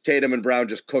just Tatum and Brown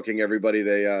just cooking everybody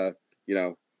they had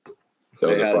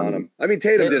on them. I mean,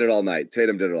 Tatum did it all night.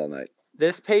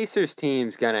 This Pacers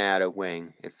team's gonna add a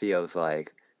wing. It feels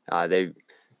like they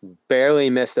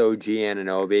barely missed OG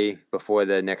Anunoby before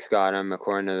the Knicks got him,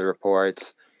 according to the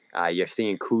reports. You're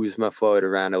seeing Kuzma float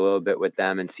around a little bit with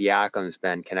them, and Siakam's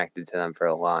been connected to them for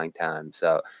a long time.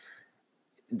 So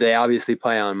they obviously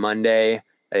play on Monday.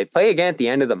 They play again at the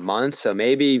end of the month, so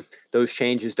maybe those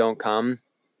changes don't come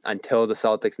until the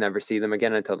Celtics never see them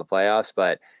again until the playoffs.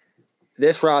 But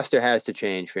this roster has to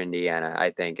change for Indiana, I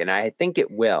think, and I think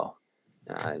it will.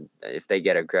 If they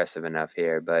get aggressive enough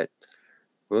here, but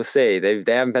we'll see. They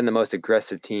haven't been the most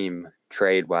aggressive team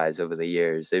trade-wise over the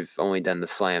years. They've only done the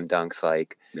slam dunks,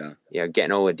 like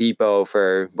getting Oladipo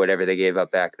for whatever they gave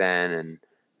up back then,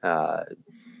 and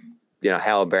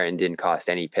Halliburton didn't cost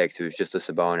any picks. It was just a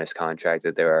Sabonis contract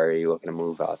that they were already looking to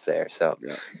move off there. So,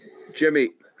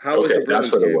 Jimmy, how was the Bruins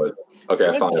that's what game? it was. Okay,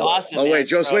 I found it. Awesome, oh, man. wait,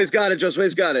 Josue's got it.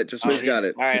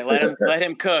 All right, let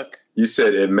him cook. You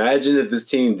said, imagine if this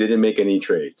team didn't make any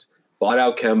trades. Bought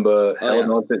out Kemba, held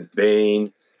on to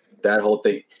Bane, that whole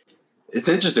thing. It's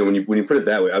interesting when you put it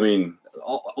that way. I mean,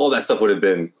 all that stuff would have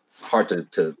been hard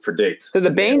to predict. So the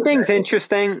Bane thing's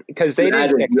interesting because they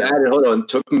didn't hold on.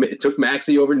 Took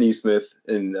Maxey over Neesmith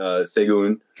and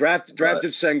Segun. Drafted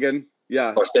Sengun.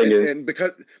 Yeah, and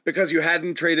because you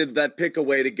hadn't traded that pick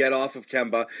away to get off of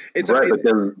Kemba,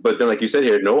 but then, like you said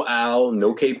here, no Al,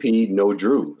 no KP, no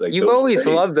Drew. Like you've always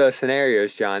loved those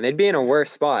scenarios, John. They'd be in a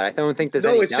worse spot. I don't think there's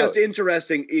any it's just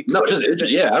interesting. I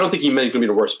don't think he meant it could be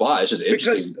in a worse spot. It's just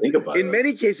interesting to think about. In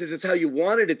many cases, it's how you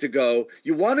wanted it to go.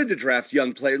 You wanted to draft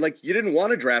young players, like you didn't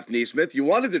want to draft Neesmith. You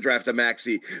wanted to draft a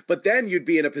Maxey, but then you'd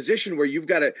be in a position where you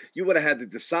would have had to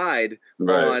decide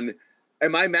on.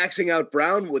 Am I maxing out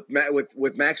Brown with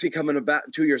Maxey coming about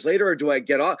 2 years later, or do I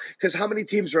get off? Because how many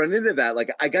teams run into that? Like,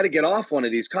 I got to get off one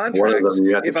of these contracts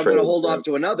if I'm going to hold off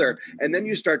to another. And then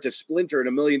you start to splinter in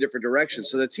a million different directions.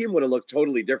 So the team would have looked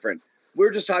totally different. We were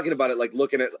just talking about it, like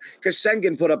looking at – because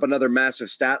Sengun put up another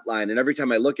massive stat line. And every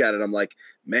time I look at it, I'm like,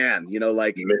 man,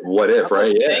 what if,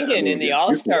 right? Yeah. Sengun in the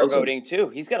All-Star voting, too.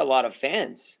 He's got a lot of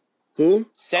fans. Who?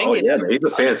 Sengun. He's a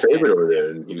fan favorite over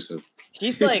there in Houston.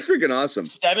 He's like freaking awesome.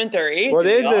 7th or 8th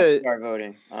in the All-Star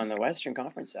voting on the Western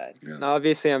Conference side. Yeah.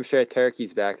 Obviously, I'm sure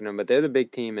Turkey's backing them, but they're the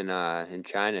big team in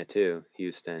China too,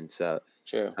 Houston. So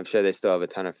true. I'm sure they still have a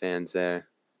ton of fans there.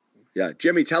 Yeah,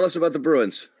 Jimmy, tell us about the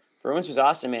Bruins. Bruins was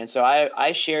awesome, man. So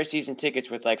I share season tickets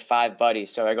with like 5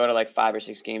 buddies. So I go to like 5 or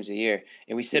 6 games a year,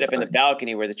 and we sit up in the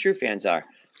balcony where the true fans are.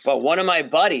 But one of my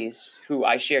buddies, who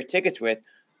I share tickets with,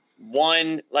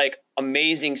 won like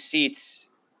amazing seats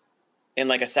in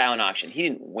like a silent auction. He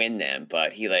didn't win them,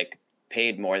 but he like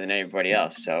paid more than everybody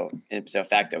else. So ipso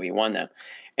facto, he won them.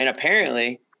 And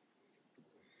apparently,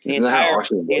 the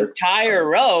entire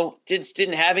row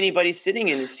didn't have anybody sitting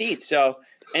in the seats. So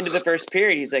end of the first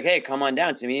period, he's like, "Hey, come on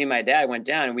down." So me and my dad went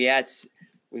down, and we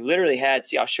literally had.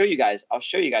 See, I'll show you guys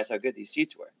how good these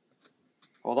seats were.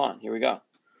 Hold on, here we go.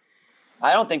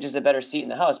 I don't think there's a better seat in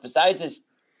the house besides this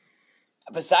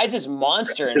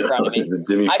monster in front of me.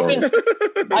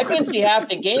 I couldn't see half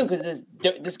the game because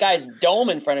this guy's dome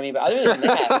in front of me. But other than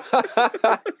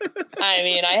that, I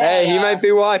mean, he might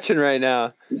be watching right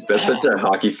now. That's such a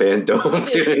hockey fan dome.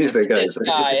 This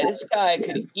guy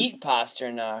could eat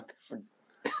Pasternak.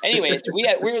 Anyways,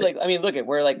 we're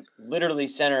like literally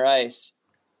center ice,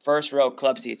 first row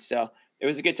club seats. So it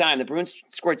was a good time. The Bruins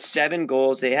scored 7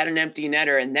 goals. They had an empty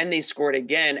netter, and then they scored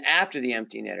again after the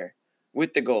empty netter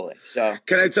with the goalie. So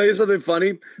can I tell you something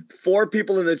funny? 4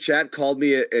 people in the chat called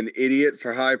me an idiot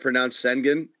for how I pronounce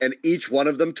Sengun, and each one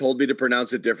of them told me to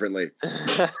pronounce it differently.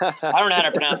 I don't know how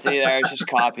to pronounce it either. I was just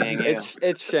copying you.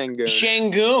 It's Shengun.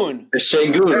 Shengun. It's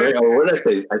Shengun, right? Oh, what did I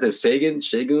say? I said Sagan,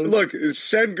 Shengun. Look, it's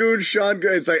Shengun,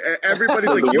 Shangun. It's like everybody's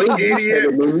like, you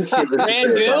idiot.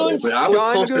 Shangun.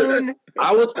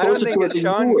 I was closer to it than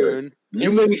you were.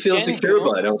 You made me feel insecure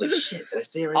about it. I was like, shit, did I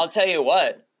say it right? I'll tell you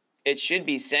what. It should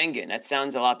be Sengun. That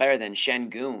sounds a lot better than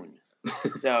Shengun.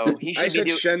 So he should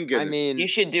Shengun. I mean, you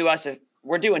should do us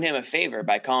we're doing him a favor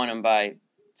by calling him by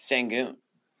Sengun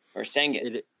or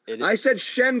Sengun. I said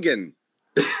Shengun.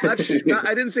 I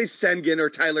didn't say Sengun or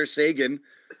Tyler Sagan,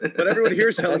 but everyone here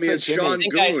is telling me it's Sean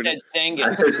Goon. I said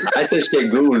Sengun. I said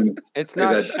Shengun. It's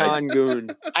not Sean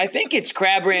Goon. I think it's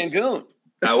Crab Rangoon.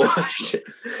 I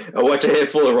watch a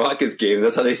handful of Rockets games.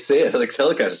 That's how they say it. That's how the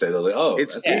telecasters say it. I was like, oh,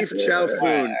 it's Beef Chow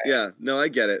Foon. Right. Yeah, no, I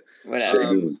get it.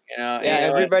 Whatever.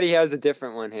 Everybody has a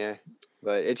different one here,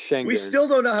 but it's Shengun. We still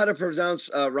don't know how to pronounce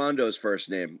Rondo's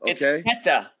first name. Okay, it's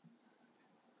Keta.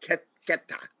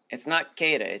 Keta. It's not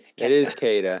Keta. It's Keta. It is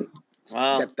Keta.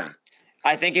 Well, Keta.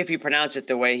 I think if you pronounce it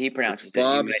the way he pronounces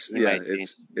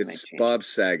it's Bob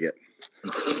Saget.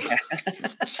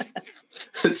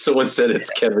 Someone said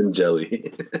it's Kevin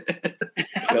Jelly.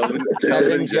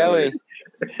 Kevin Jelly.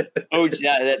 Oh,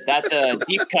 that's a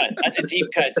deep cut. That's a deep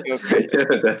cut joke.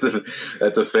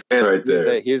 That's a fan right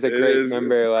there. He was a great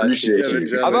member. Appreciate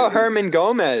you. How about Herman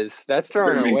Gomez? That's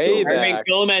throwing it way back. Herman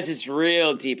Gomez is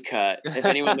real deep cut. If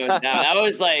anyone knows that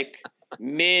was like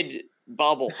mid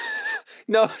bubble.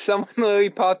 No, someone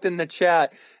literally popped in the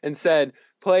chat and said,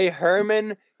 "Play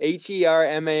Herman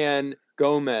Herman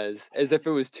Gomez," as if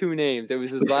it was 2 names. It was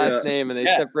his last name, and they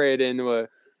separated into a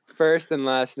first and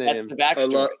last name. That's the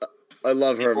backstory. I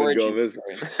love Herman Gomez.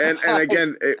 And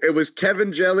again, it was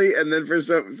Kevin Jelly, and then for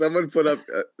someone put up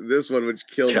this one, which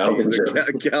killed me,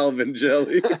 Calvin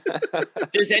Jelly.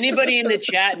 Does anybody in the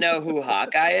chat know who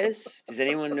Hawkeye is? Does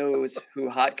anyone know who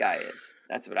Hot Guy is?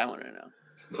 That's what I want to know.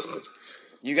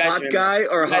 You guys Hot Guy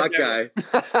or Hot Guy?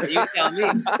 You tell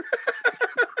me.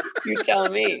 You tell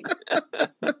me.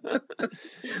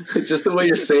 Just the way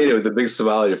you're saying it with the big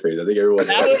smile on your face. I think everyone.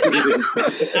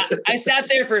 I sat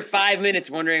there for 5 minutes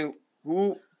wondering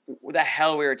who the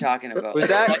hell we were talking about. Was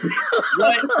that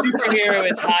what superhero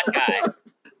is Hot Guy?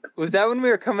 Was that when we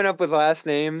were coming up with last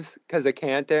names because of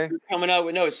Cantor? We were coming up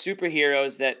with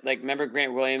superheroes that remember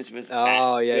Grant Williams was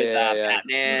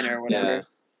Batman or whatever. Yeah.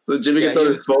 So Jimmy gets on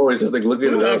his phone. He's just like looking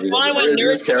at it.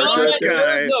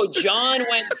 John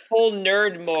went full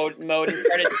nerd mode and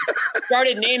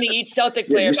started naming each Celtic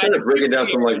player. You started breaking down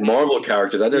some like Marvel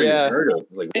characters I never even heard of.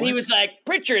 Like, and he was like,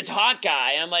 "Pritchard's Hot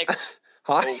Guy." I'm like,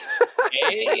 "Hot."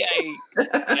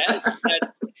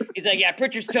 He's like, "Yeah,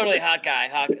 Pritchard's totally hot guy.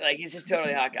 Like he's just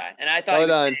totally hot guy." And I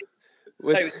thought he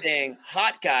was saying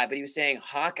hot guy, but he was saying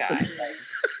Hawkeye.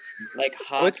 Like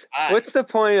hot guy. What's the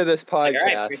point of this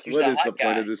podcast? Like, what is the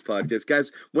point of this podcast?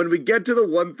 Guys, when we get to the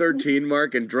 113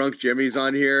 mark and Drunk Jimmy's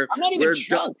on here, I'm not even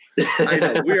drunk. I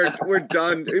know. We're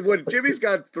done. When Jimmy's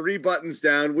got 3 buttons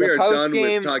down, we are done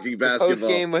with talking basketball.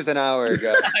 The game was an hour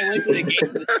ago. I went to the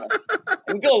game.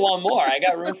 We go one more. I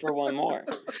got room for one more.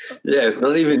 Yeah, it's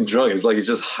not even drunk. It's like it's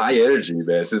just high energy,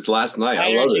 man. Since last night. I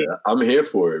love it. I'm here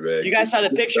for it, man. You guys saw the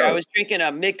picture. I was drinking a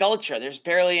Mick Ultra. There's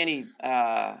barely any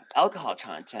alcohol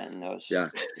content in those. Yeah.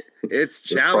 It's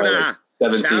Chowder.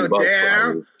 17 bucks.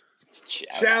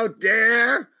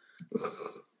 Chowder.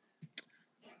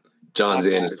 John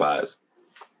Zannis pies.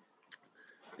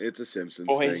 It's a Simpsons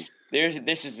Boys, thing.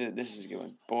 This is a good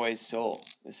one. Boys Soul.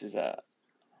 This is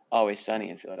Always Sunny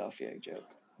in Philadelphia joke.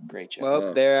 Great joke.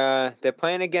 Well, they're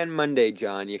playing again Monday,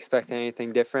 John. You expect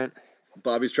anything different?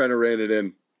 Bobby's trying to rein it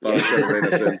in. Bobby's trying to rein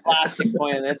us in. Plastic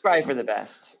point. That's probably for the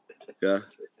best. Yeah.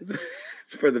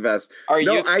 for the best. Are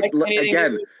no, you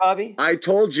again, Bobby? I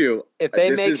told you if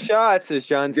they make shots, as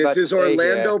John's this is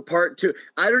Orlando here. part 2.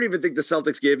 I don't even think the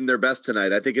Celtics gave them their best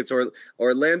tonight. I think it's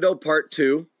Orlando part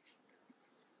 2.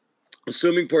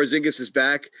 Assuming Porzingis is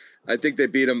back, I think they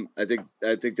beat him. I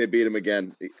think they beat him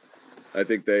again. I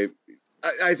think they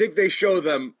show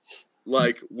them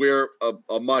like we're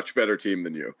a much better team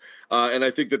than you. And I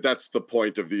think that's the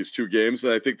point of these 2 games.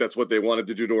 And I think that's what they wanted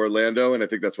to do to Orlando, and I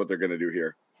think that's what they're going to do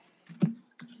here.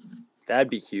 That'd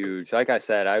be huge. Like I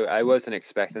said, I wasn't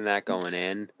expecting that going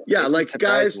in. Yeah, like,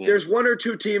 guys, there's 1 or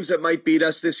 2 teams that might beat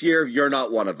us this year. You're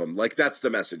not one of them. Like, that's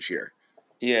the message here.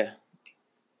 Yeah.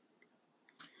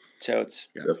 Totes.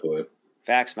 Yeah. Definitely.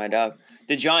 Facts, my dog.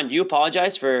 Did John, you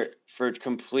apologize for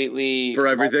completely... For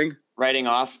everything? Writing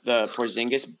off the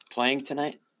Porzingis playing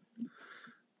tonight?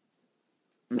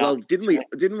 Well, didn't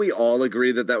we all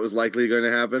agree that was likely going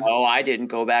to happen? Oh, I didn't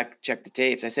go back check the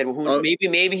tapes. I said, well,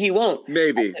 maybe he won't.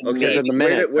 Maybe. Okay.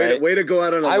 Maybe. Way to go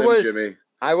out on a limb, Jimmy.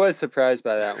 I was surprised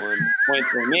by that one. Point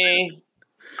for me.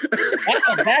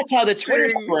 That's how the Twitter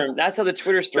storm. That's how the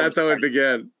Twitter storm. That's how it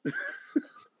began.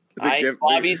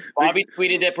 Bobby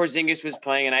tweeted that Porzingis was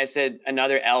playing, and I said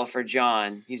another L for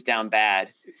John. He's down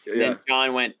bad. Yeah. Then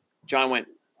John went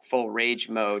full rage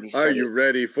mode. Are you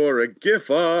ready for a gif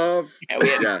off? Yeah, we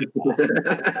had a gif off.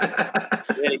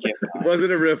 It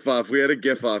wasn't a riff off. We had a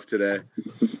gif off today.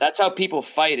 That's how people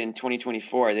fight in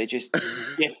 2024. They just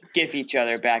gif each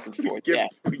other back and forth.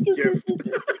 Gift.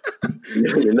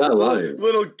 You're not lying.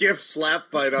 Little gif slap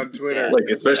fight on Twitter. Like,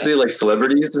 especially like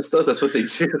celebrities and stuff. That's what they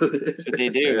do. That's what they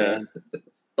do, man.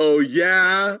 Oh,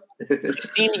 yeah.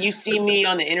 You see me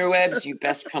on the interwebs, you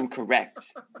best come correct.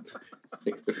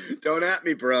 Don't at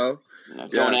me, bro. No,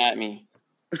 don't at me.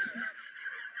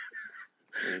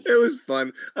 It was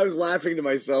fun. I was laughing to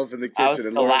myself in the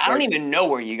kitchen. I don't even know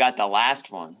where you got the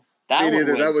last one. That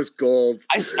was gold.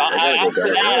 After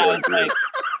that, I was like,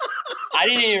 I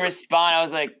didn't even respond. I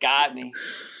was like, got me.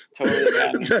 Totally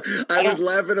got me. I was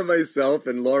laughing to myself,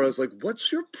 and Laura's like,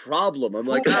 what's your problem? I'm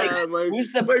like,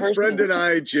 my friend and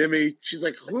I, Jimmy. She's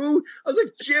like, who? I was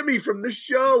like, Jimmy from the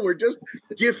show. We're just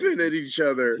gifting at each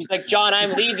other. She's like, John,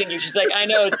 I'm leaving you. She's like, I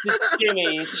know, it's just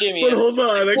Jimmy. It's Jimmy. But hold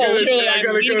on. I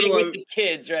got a good one. With the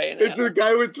kids right now. It's a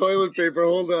guy with toilet paper.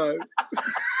 Hold on.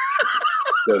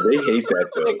 No, they hate that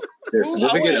though. Their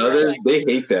significant others, they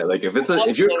hate that. Like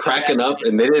if you're cracking up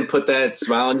and they didn't put that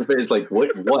smile on your face, like what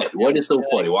is so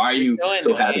funny? Why are you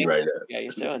so happy right now? Yeah,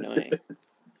 you're so annoying.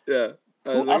 Yeah,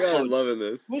 I'm loving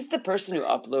this. Who's the person who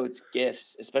uploads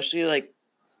GIFs, especially like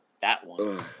that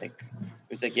one? Like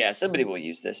it's like, yeah, somebody will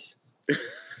use this.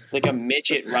 It's like a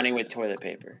midget running with toilet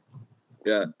paper.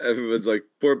 Yeah, everyone's like,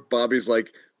 poor Bobby's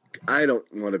like, I don't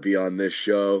want to be on this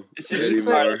show this is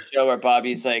part of the show where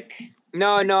Bobby's like.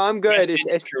 No, I'm good.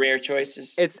 It's career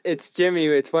choices. It's Jimmy.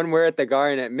 It's when we're at the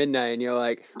Garden at midnight, and you're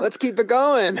like, "Let's keep it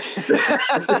going." Come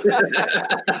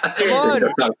on,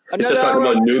 let's just talk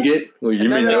about nougat. Well, you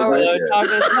mean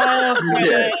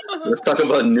Let's talk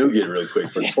about nougat real quick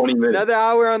for 20 minutes. Another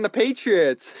hour on the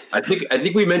Patriots. I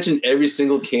think we mentioned every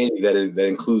single candy that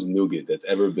includes nougat that's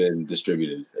ever been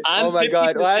distributed. Oh my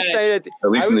God! Last night, at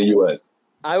least in the U.S.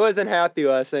 I wasn't happy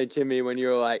last night, Jimmy, when you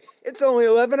were like, it's only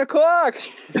 11 o'clock.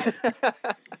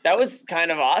 That was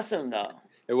kind of awesome, though.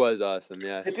 It was awesome,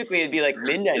 yeah. Typically, it'd be like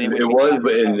midnight. It was,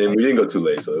 but and we didn't go too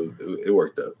late, so it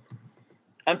worked out.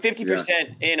 I'm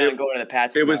 50% in on going to the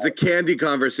Pats. It was the candy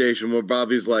conversation where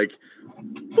Bobby's like,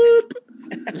 boop.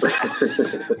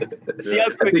 See how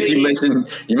quickly you mentioned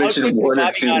 1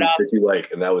 or 2 that you like,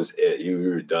 and that was it. You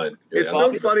were done. It's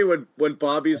so funny when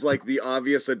Bobby's like the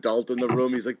obvious adult in the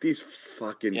room. He's like, these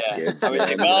fucking kids. I was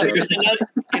like, well,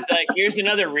 here's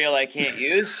another reel I can't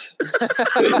use.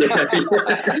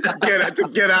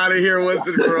 Get out of here once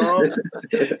and for all.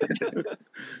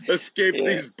 Escape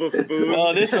these buffoons.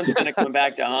 Oh, this one's gonna come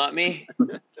back to haunt me.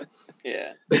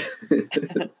 Yeah.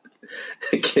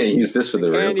 I can't use this for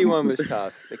the candy one was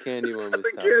tough. The candy one was tough.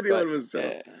 The candy one was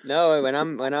tough. No, when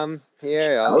I'm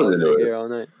here, I'll sit here all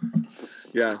night.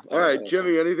 Yeah. All right,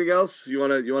 Jimmy. Anything else you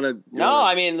wanna? No,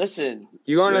 I mean, listen.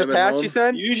 You going to the Pats? You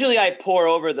said. Usually, I pour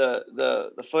over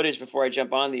the footage before I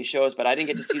jump on these shows, but I didn't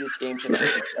get to see this game tonight,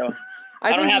 so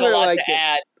I don't have a lot to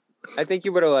add. I think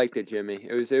you would have liked it, Jimmy.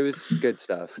 It was good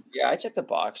stuff. Yeah, I checked the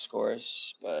box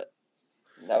scores, but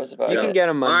that was about it. You can get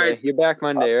them Monday. Right. You're back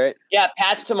Monday, right? Yeah,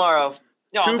 Pats tomorrow.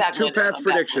 No, I'm back two Monday. Pats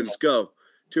predictions. Go.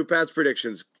 2 Pats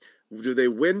predictions. Do they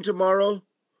win tomorrow?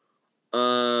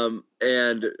 And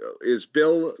is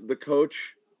Bill the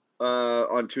coach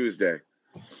on Tuesday?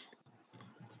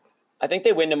 I think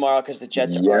they win tomorrow because the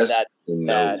Jets are that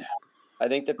bad. I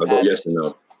think the Pats. I'll go yes and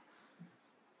no.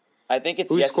 I think it's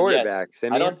Who's yes quarterback?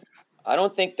 And yes. I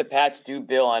don't think the Pats do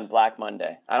Bill on Black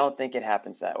Monday. I don't think it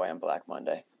happens that way on Black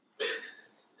Monday.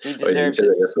 He deserves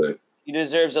He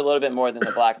deserves a little bit more than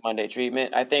the Black Monday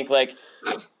treatment. I think like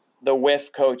the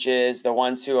whiff coaches, the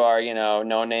ones who are,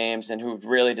 no names and who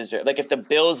really deserve. Like if the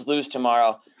Bills lose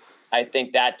tomorrow, I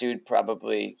think that dude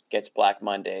probably gets Black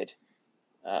Monday'd.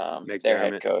 Their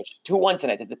head coach. Who won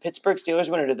tonight? Did the Pittsburgh Steelers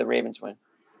win or did the Ravens win?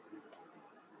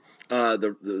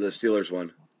 The Steelers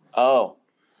won. Oh,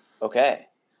 okay.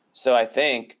 So I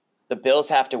think the Bills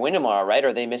have to win tomorrow, right?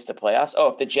 Or they miss the playoffs. Oh,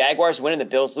 if the Jaguars win and the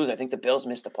Bills lose, I think the Bills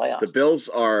miss the playoffs. The Bills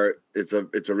are it's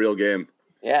a real game.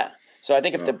 Yeah. So I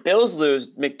think if the Bills lose,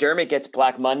 McDermott gets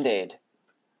Black Monday'd.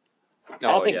 I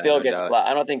don't think Bill gets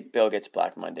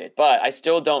Black Monday'd, but I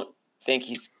still don't think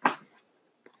he's.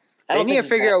 I don't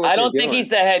think he's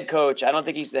the head coach. I don't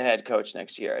think he's the head coach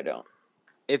next year. I don't.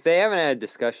 If they haven't had a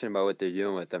discussion about what they're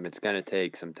doing with him, it's going to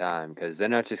take some time because they're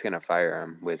not just going to fire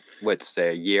him with what's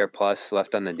their year plus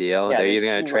left on the deal. Yeah, they're either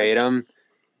going to trade him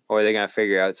or they're going to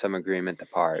figure out some agreement to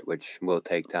part, which will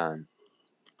take time.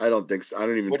 I don't think so. I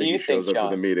don't even think he shows up to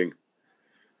the meeting.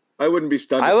 I wouldn't be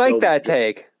stunned. I like that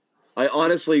take. I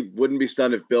honestly wouldn't be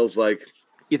stunned if Bill's like.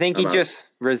 You think he'd just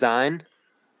resign?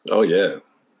 Oh, yeah.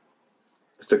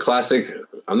 It's the classic,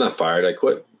 I'm not fired, I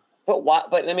quit. But why?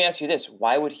 But let me ask you this: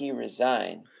 why would he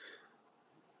resign?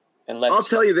 Unless I'll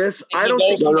tell you this, I don't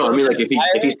think. No. I mean, like if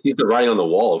he sees the writing on the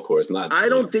wall, of course not. I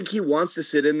don't think he wants to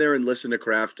sit in there and listen to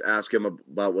Kraft ask him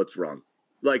about what's wrong.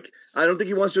 Like, I don't think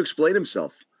he wants to explain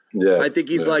himself. Yeah, I think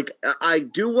he's like, I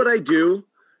do what I do,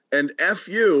 and F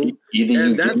you,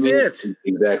 and that's it.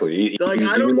 Exactly. Like,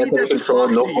 I don't need to talk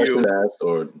to you.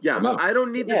 I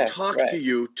don't need to talk to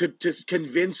you to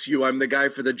convince you I'm the guy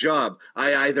for the job.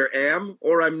 I either am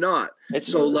or I'm not.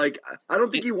 Like, I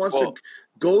don't think he wants to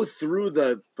go through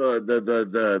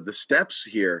the steps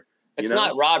here. It's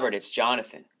not Robert, it's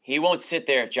Jonathan. He won't sit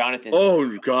there if Jonathan.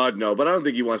 Oh God, no! But I don't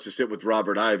think he wants to sit with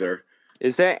Robert either.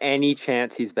 Is there any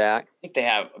chance he's back? I think they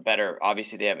have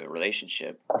obviously they have a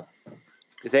relationship.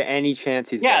 Is there any chance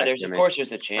he's back? Yeah, there's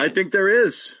a chance. I think there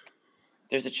is.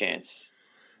 There's a chance.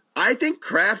 I think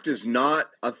Kraft is not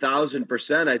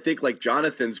 1,000%. I think like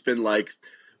Jonathan's been like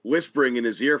whispering in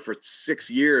his ear for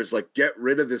 6 years, like get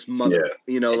rid of this mother.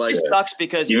 It sucks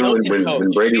because even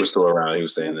when Brady was still around, he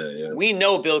was saying that. Yeah, we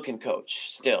know Bill can coach.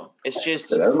 Still, it's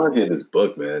just that might be in his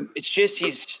book, man. It's just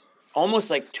he's almost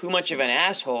like too much of an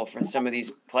asshole for some of these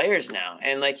players now,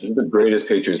 and like he's the greatest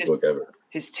Patriots book ever.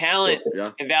 His talent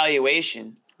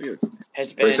evaluation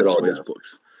has been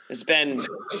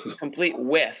complete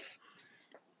whiff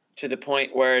to the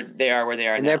point where they are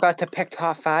now. And they're about to pick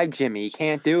top 5, Jimmy. You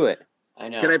can't do it. I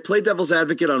know. Can I play devil's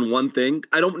advocate on one thing?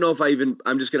 I don't know if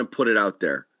I'm just going to put it out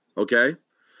there. Okay?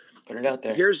 Put it out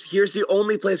there. Here's the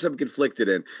only place I'm conflicted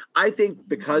in. I think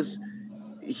because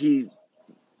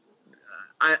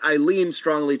I lean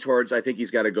strongly towards I think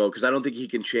he's got to go because I don't think he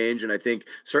can change, and I think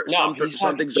some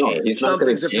things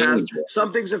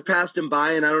have passed him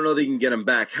by, and I don't know that he can get him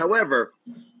back. However,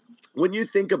 when you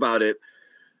think about it,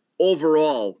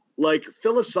 overall, like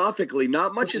philosophically,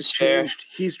 not much has changed.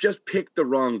 He's just picked the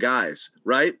wrong guys,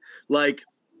 right? Like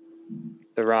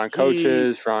the wrong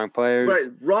coaches, wrong players. Right,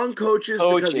 wrong coaches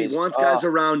because he wants guys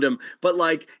around him. But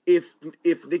like, if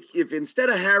instead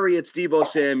of Harry it's Deebo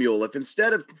Samuel, if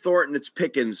instead of Thornton it's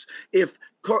Pickens, if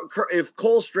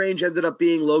Cole Strange ended up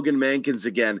being Logan Mankins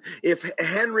again, if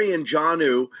Henry and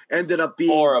Jonnu ended up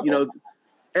being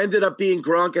ended up being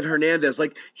Gronk and Hernandez,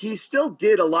 like he still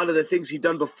did a lot of the things he'd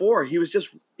done before. He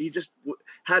just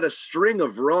had a string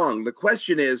of wrong. The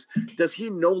question is, does he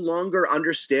no longer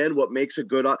understand what makes a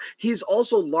good? He's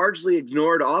also largely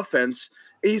ignored offense.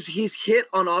 He's hit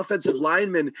on offensive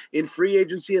linemen in free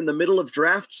agency in the middle of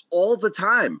drafts all the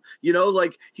time.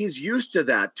 Like he's used to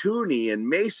that. Tooney and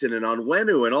Mason and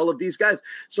Onwenu and all of these guys.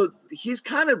 So he's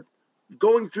kind of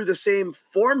going through the same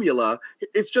formula.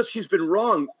 It's just he's been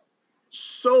wrong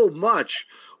so much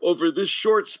over this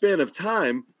short span of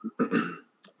time,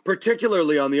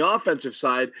 particularly on the offensive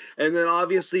side, and then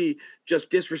obviously just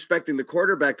disrespecting the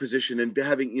quarterback position and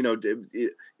having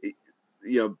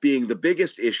being the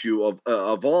biggest issue of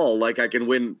all. Like I can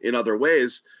win in other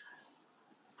ways.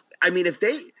 I mean,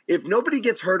 if nobody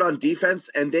gets hurt on defense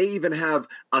and they even have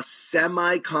a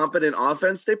semi-competent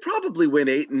offense, they probably win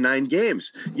 8 and 9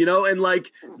 games, and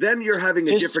like, then you're having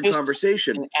a different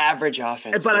conversation. An average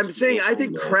offense. But I'm saying, I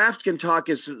think Kraft can talk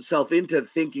himself into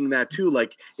thinking that too.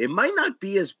 Like it might not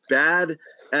be as bad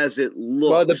as it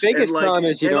looks. Well, the biggest problem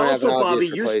is you don't have an Bobby,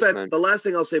 obvious the last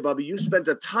thing I'll say, Bobby, you spent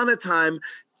a ton of time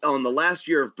on the last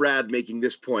year of Brad making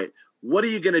this point. What are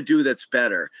you going to do that's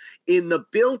better? In the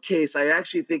Bill case, I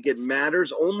actually think it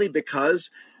matters only because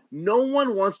No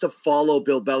one wants to follow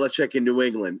Bill Belichick in New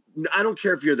England. I don't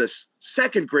care if you're the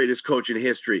second greatest coach in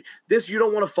history. You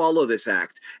don't want to follow this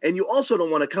act. And you also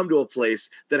don't want to come to a place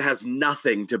that has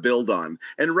nothing to build on.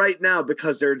 And right now,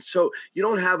 because you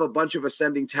don't have a bunch of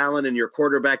ascending talent and your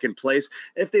quarterback in place.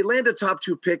 If they land a top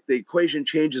 2 pick, the equation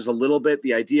changes a little bit.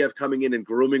 The idea of coming in and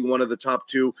grooming one of the top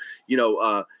 2,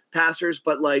 passers,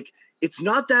 but it's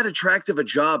not that attractive a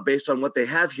job based on what they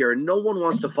have here, and no one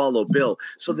wants to follow Bill.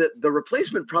 So the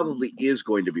replacement probably is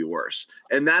going to be worse,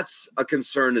 and that's a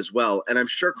concern as well. And I'm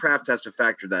sure Kraft has to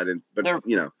factor that in. But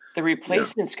the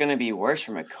replacement's going to be worse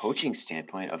from a coaching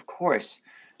standpoint, of course.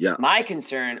 Yeah. My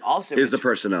concern also is the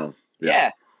personnel.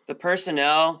 Yeah, the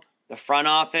personnel, the front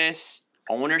office,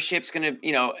 ownership's going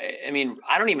to.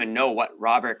 I don't even know what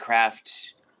Robert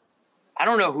Kraft. I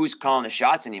don't know who's calling the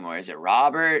shots anymore. Is it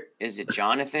Robert? Is it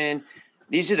Jonathan?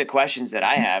 These are the questions that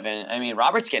I have. And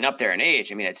Robert's getting up there in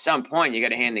age. At some point you got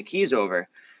to hand the keys over.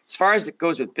 As far as it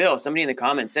goes with Bill, somebody in the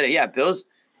comments said it. Yeah,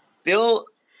 Bill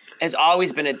has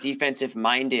always been a defensive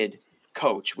minded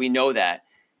coach. We know that.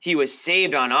 He was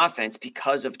saved on offense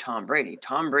because of Tom Brady.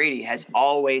 Tom Brady has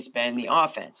always been the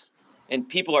offense. And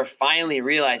people are finally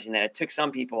realizing that. It took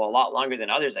some people a lot longer than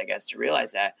others, I guess, to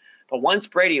realize that. But once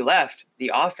Brady left,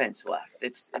 the offense left.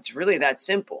 It's really that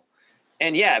simple.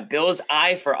 And yeah, Bill's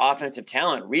eye for offensive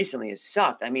talent recently has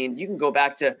sucked. You can go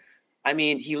back to,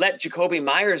 he let Jacoby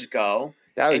Myers go,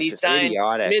 and he signed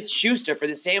Smith-Schuster for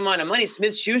the same amount of money.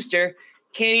 Smith-Schuster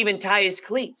can't even tie his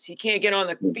cleats. He can't get on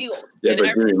the field. Yeah,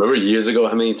 but remember years ago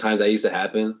how many times that used to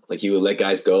happen? He would let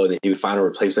guys go, and then he would find a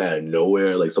replacement out of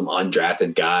nowhere, some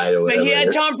undrafted guy or whatever. But he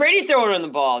had Tom Brady throwing on the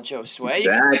ball, Joe Sway.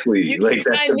 Exactly. You could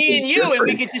sign me and you, and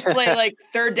we could just play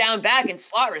third down back and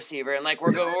slot receiver, and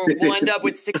we'll end up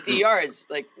with 60 yards,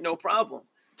 no problem.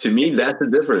 To me, that's the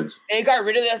difference. They got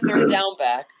rid of that third down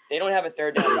back. They don't have a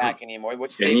third down back anymore,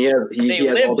 which they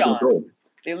lived on.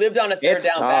 They lived on a third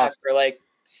down back for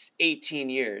 18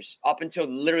 years, up until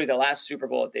literally the last Super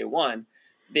Bowl that they won.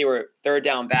 They were third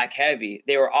down back heavy.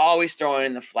 They were always throwing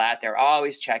in the flat. They were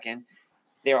always checking.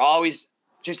 They were always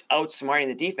just outsmarting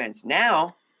the defense.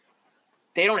 Now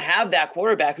they don't have that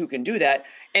quarterback who can do that.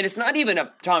 And it's not even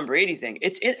a Tom Brady thing.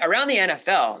 It's around the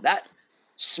NFL that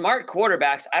smart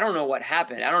quarterbacks. I don't know what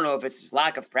happened. I don't know if it's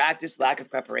lack of practice, lack of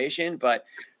preparation, but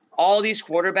all these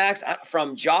quarterbacks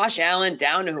from Josh Allen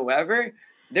down to whoever,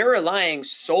 they're relying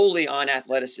solely on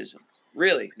athleticism,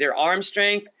 really. Their arm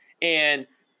strength, and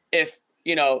if,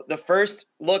 the first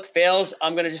look fails,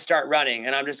 I'm going to just start running,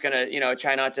 and I'm just going to,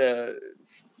 try not to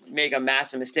make a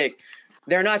massive mistake.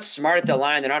 They're not smart at the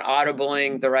line. They're not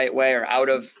audibling the right way or out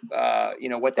of, what they find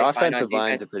on defense. Offensive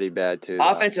lines are pretty bad, too.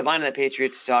 Offensive line of the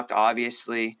Patriots sucked,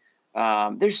 obviously.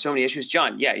 There's so many issues.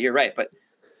 John, yeah, you're right, but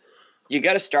you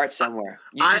got to start somewhere.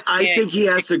 I think he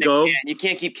has to go. You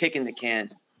can't keep kicking the can.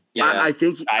 Yeah, I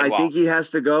think he has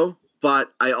to go,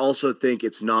 but I also think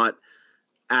it's not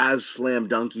as slam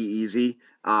dunky easy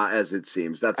as it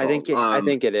seems. That's all. I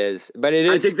think it is, but it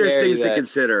is. I think there's things to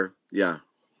consider. Yeah,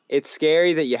 it's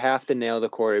scary that you have to nail the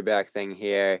quarterback thing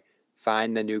here.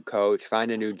 Find the new coach.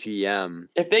 Find a new GM.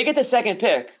 If they get the second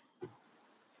pick,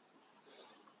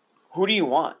 who do you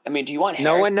want? Do you want Harris?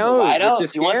 No one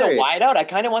knows. Do you want the wideout? I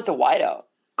kind of want the wideout.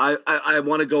 I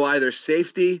want to go either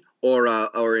safety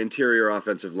or interior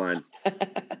offensive line.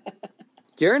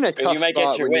 You're in a tough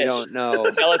spot when you don't know.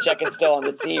 Belichick is still on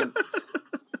the team.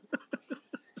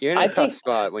 You're in a tough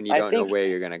spot when you don't know where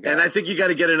you're going to go. And I think you got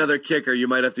to get another kicker. You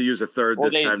might have to use a third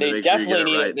this time to make sure you get it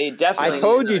right. They definitely. I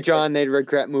told you, John, they'd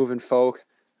regret moving folk.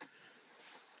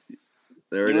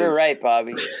 There it is. You were right,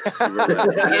 Bobby. You nailed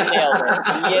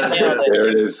it. There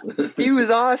it is. He was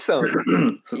awesome.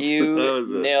 You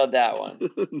nailed that one.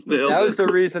 That was the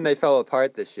reason they fell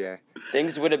apart this year.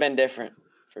 Things would have been different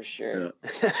for sure. Yeah.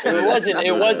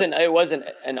 It wasn't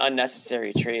an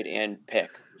unnecessary trade and pick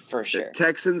for sure.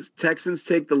 Texans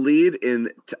take the lead in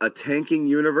a tanking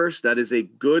universe. That is a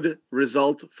good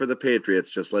result for the Patriots.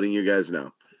 Just letting you guys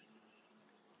know.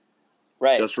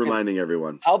 Right. Just reminding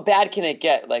everyone. How bad can it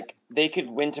get? They could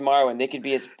win tomorrow and they could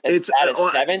be as bad as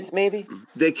 7th, maybe?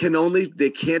 They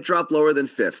can't drop lower than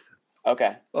 5th.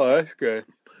 Okay. Oh, that's good.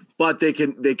 But they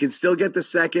can still get the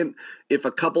 2nd if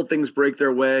a couple things break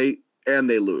their way and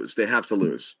they lose. They have to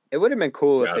lose. It would have been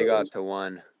cool if they got up to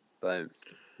 1, but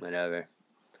whatever.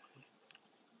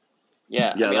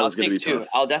 Yeah, that was going to be 2. Tough.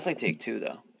 I'll definitely take 2,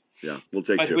 though. Yeah, we'll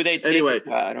take 2. Who they take? Anyway,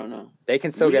 I don't know. They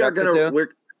can still get up to 2.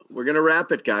 We're going to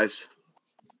wrap it, guys.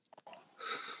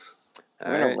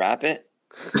 We're going to wrap it?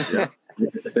 Yeah.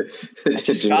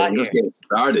 Just getting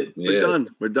started. Yeah.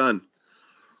 We're done.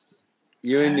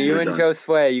 You and Joe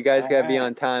Sway, you guys got to be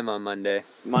on time on Monday.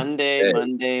 Monday. You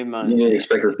didn't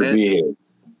expect us to be here.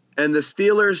 And the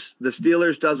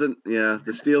Steelers doesn't. Yeah,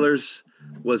 the Steelers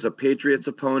was a Patriots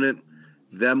opponent.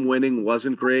 Them winning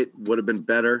wasn't great. Would have been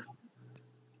better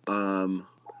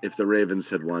if the Ravens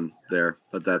had won there.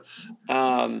 But that's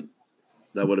that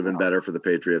would have been better for the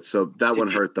Patriots. So that one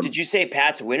hurt them. Did you say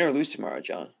Pats win or lose tomorrow,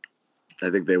 John? I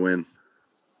think they win.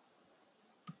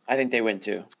 I think they win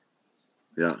too.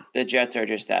 Yeah. The Jets are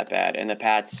just that bad, and the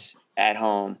Pats at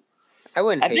home. I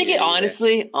think it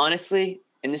honestly,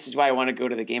 and this is why I want to go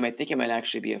to the game. I think it might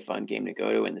actually be a fun game to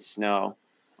go to in the snow.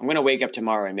 I'm going to wake up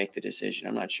tomorrow and make the decision.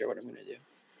 I'm not sure what I'm going to do.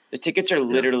 The tickets are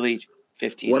literally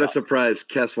 $15. What a surprise!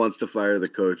 Kess wants to fire the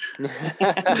coach.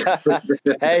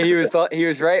 Hey, he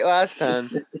was right last time.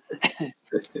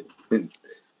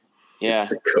 Yeah, it's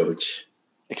the coach.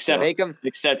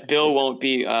 Except Bill won't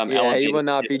be. He will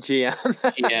not be GM.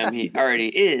 GM, he already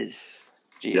is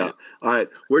GM. Yeah. All right,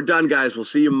 we're done, guys. We'll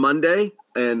see you Monday,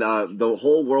 and the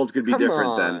whole world could be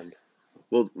different then.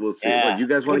 We'll see. Yeah, what, you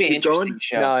guys want to keep going?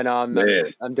 Show. No, I'm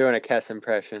doing a Kess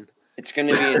impression. It's going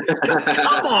to be.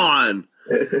 Come on.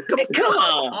 Come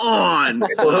on,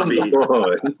 Bobby.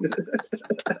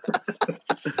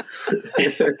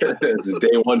 The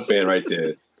day one fan right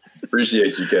there.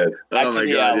 Appreciate you guys. Back to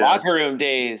the locker room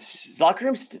days. Locker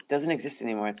room doesn't exist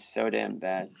anymore. It's so damn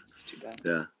bad. It's too bad.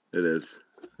 Yeah, it is.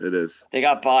 It is. They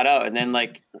got bought out, and then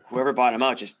whoever bought them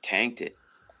out just tanked it.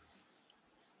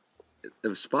 It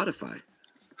was Spotify.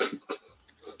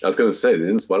 I was gonna say,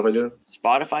 didn't Spotify do it?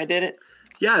 Spotify did it?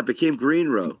 Yeah, it became Green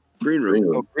Room. Green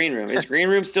Room. Oh, Green Room. Is Green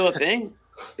Room still a thing?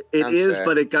 It is,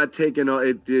 but it got taken.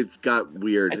 It got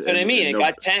weird. That's what I mean. It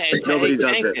got tanked. Nobody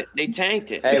does it. They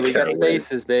tanked it. Hey, we got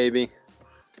spaces, baby.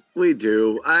 We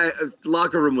do.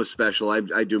 Locker room was special.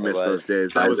 I do miss those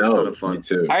days. That was a ton of fun. Me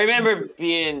too. I remember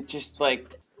being just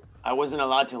I wasn't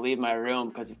allowed to leave my room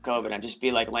because of COVID. I'd just be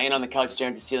laying on the couch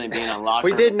staring at the ceiling, being on locker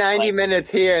room. We did 90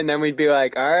 minutes here, and then we'd be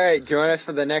like, all right, join us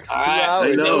for the next 2 hours.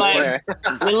 I know.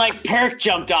 Then Perk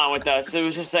jumped on with us. It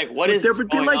was just what is there would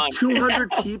be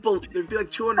 200 people. There'd be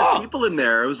 200 people in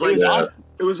there. It was awesome.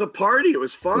 It was a party. It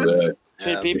was fun.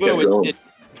 Yeah. People would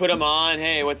put them on.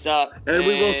 Hey, what's up? And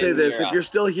we will say this: if you're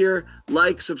still here,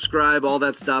 subscribe, all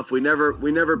that stuff. We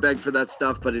never beg for that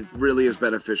stuff, but it really is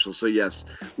beneficial. So yes,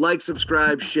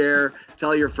 subscribe, share,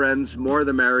 tell your friends. More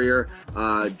the merrier.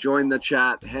 Join the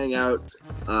chat, hang out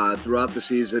throughout the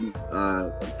season,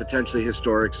 potentially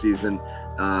historic season,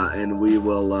 and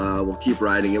we'll keep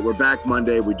riding it. We're back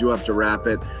Monday. We do have to wrap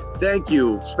it. Thank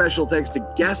you. Special thanks to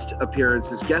guest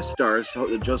appearances, guest stars,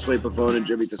 Josue Pavone and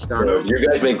Jimmy Toscano. You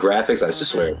guys make graphics, I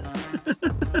swear.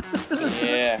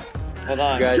 Yeah. Hold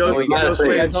on. You guys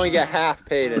only get half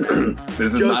paid.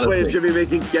 Josue and Jimmy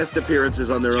making guest appearanses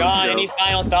on their own show. John, any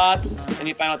final thoughts?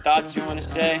 Any final thoughts you want to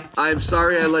say? I'm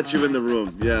sorry I let you in the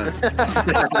room. Yeah.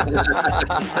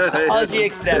 Apology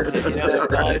accepted.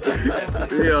 Apology accepted.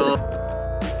 See y'all.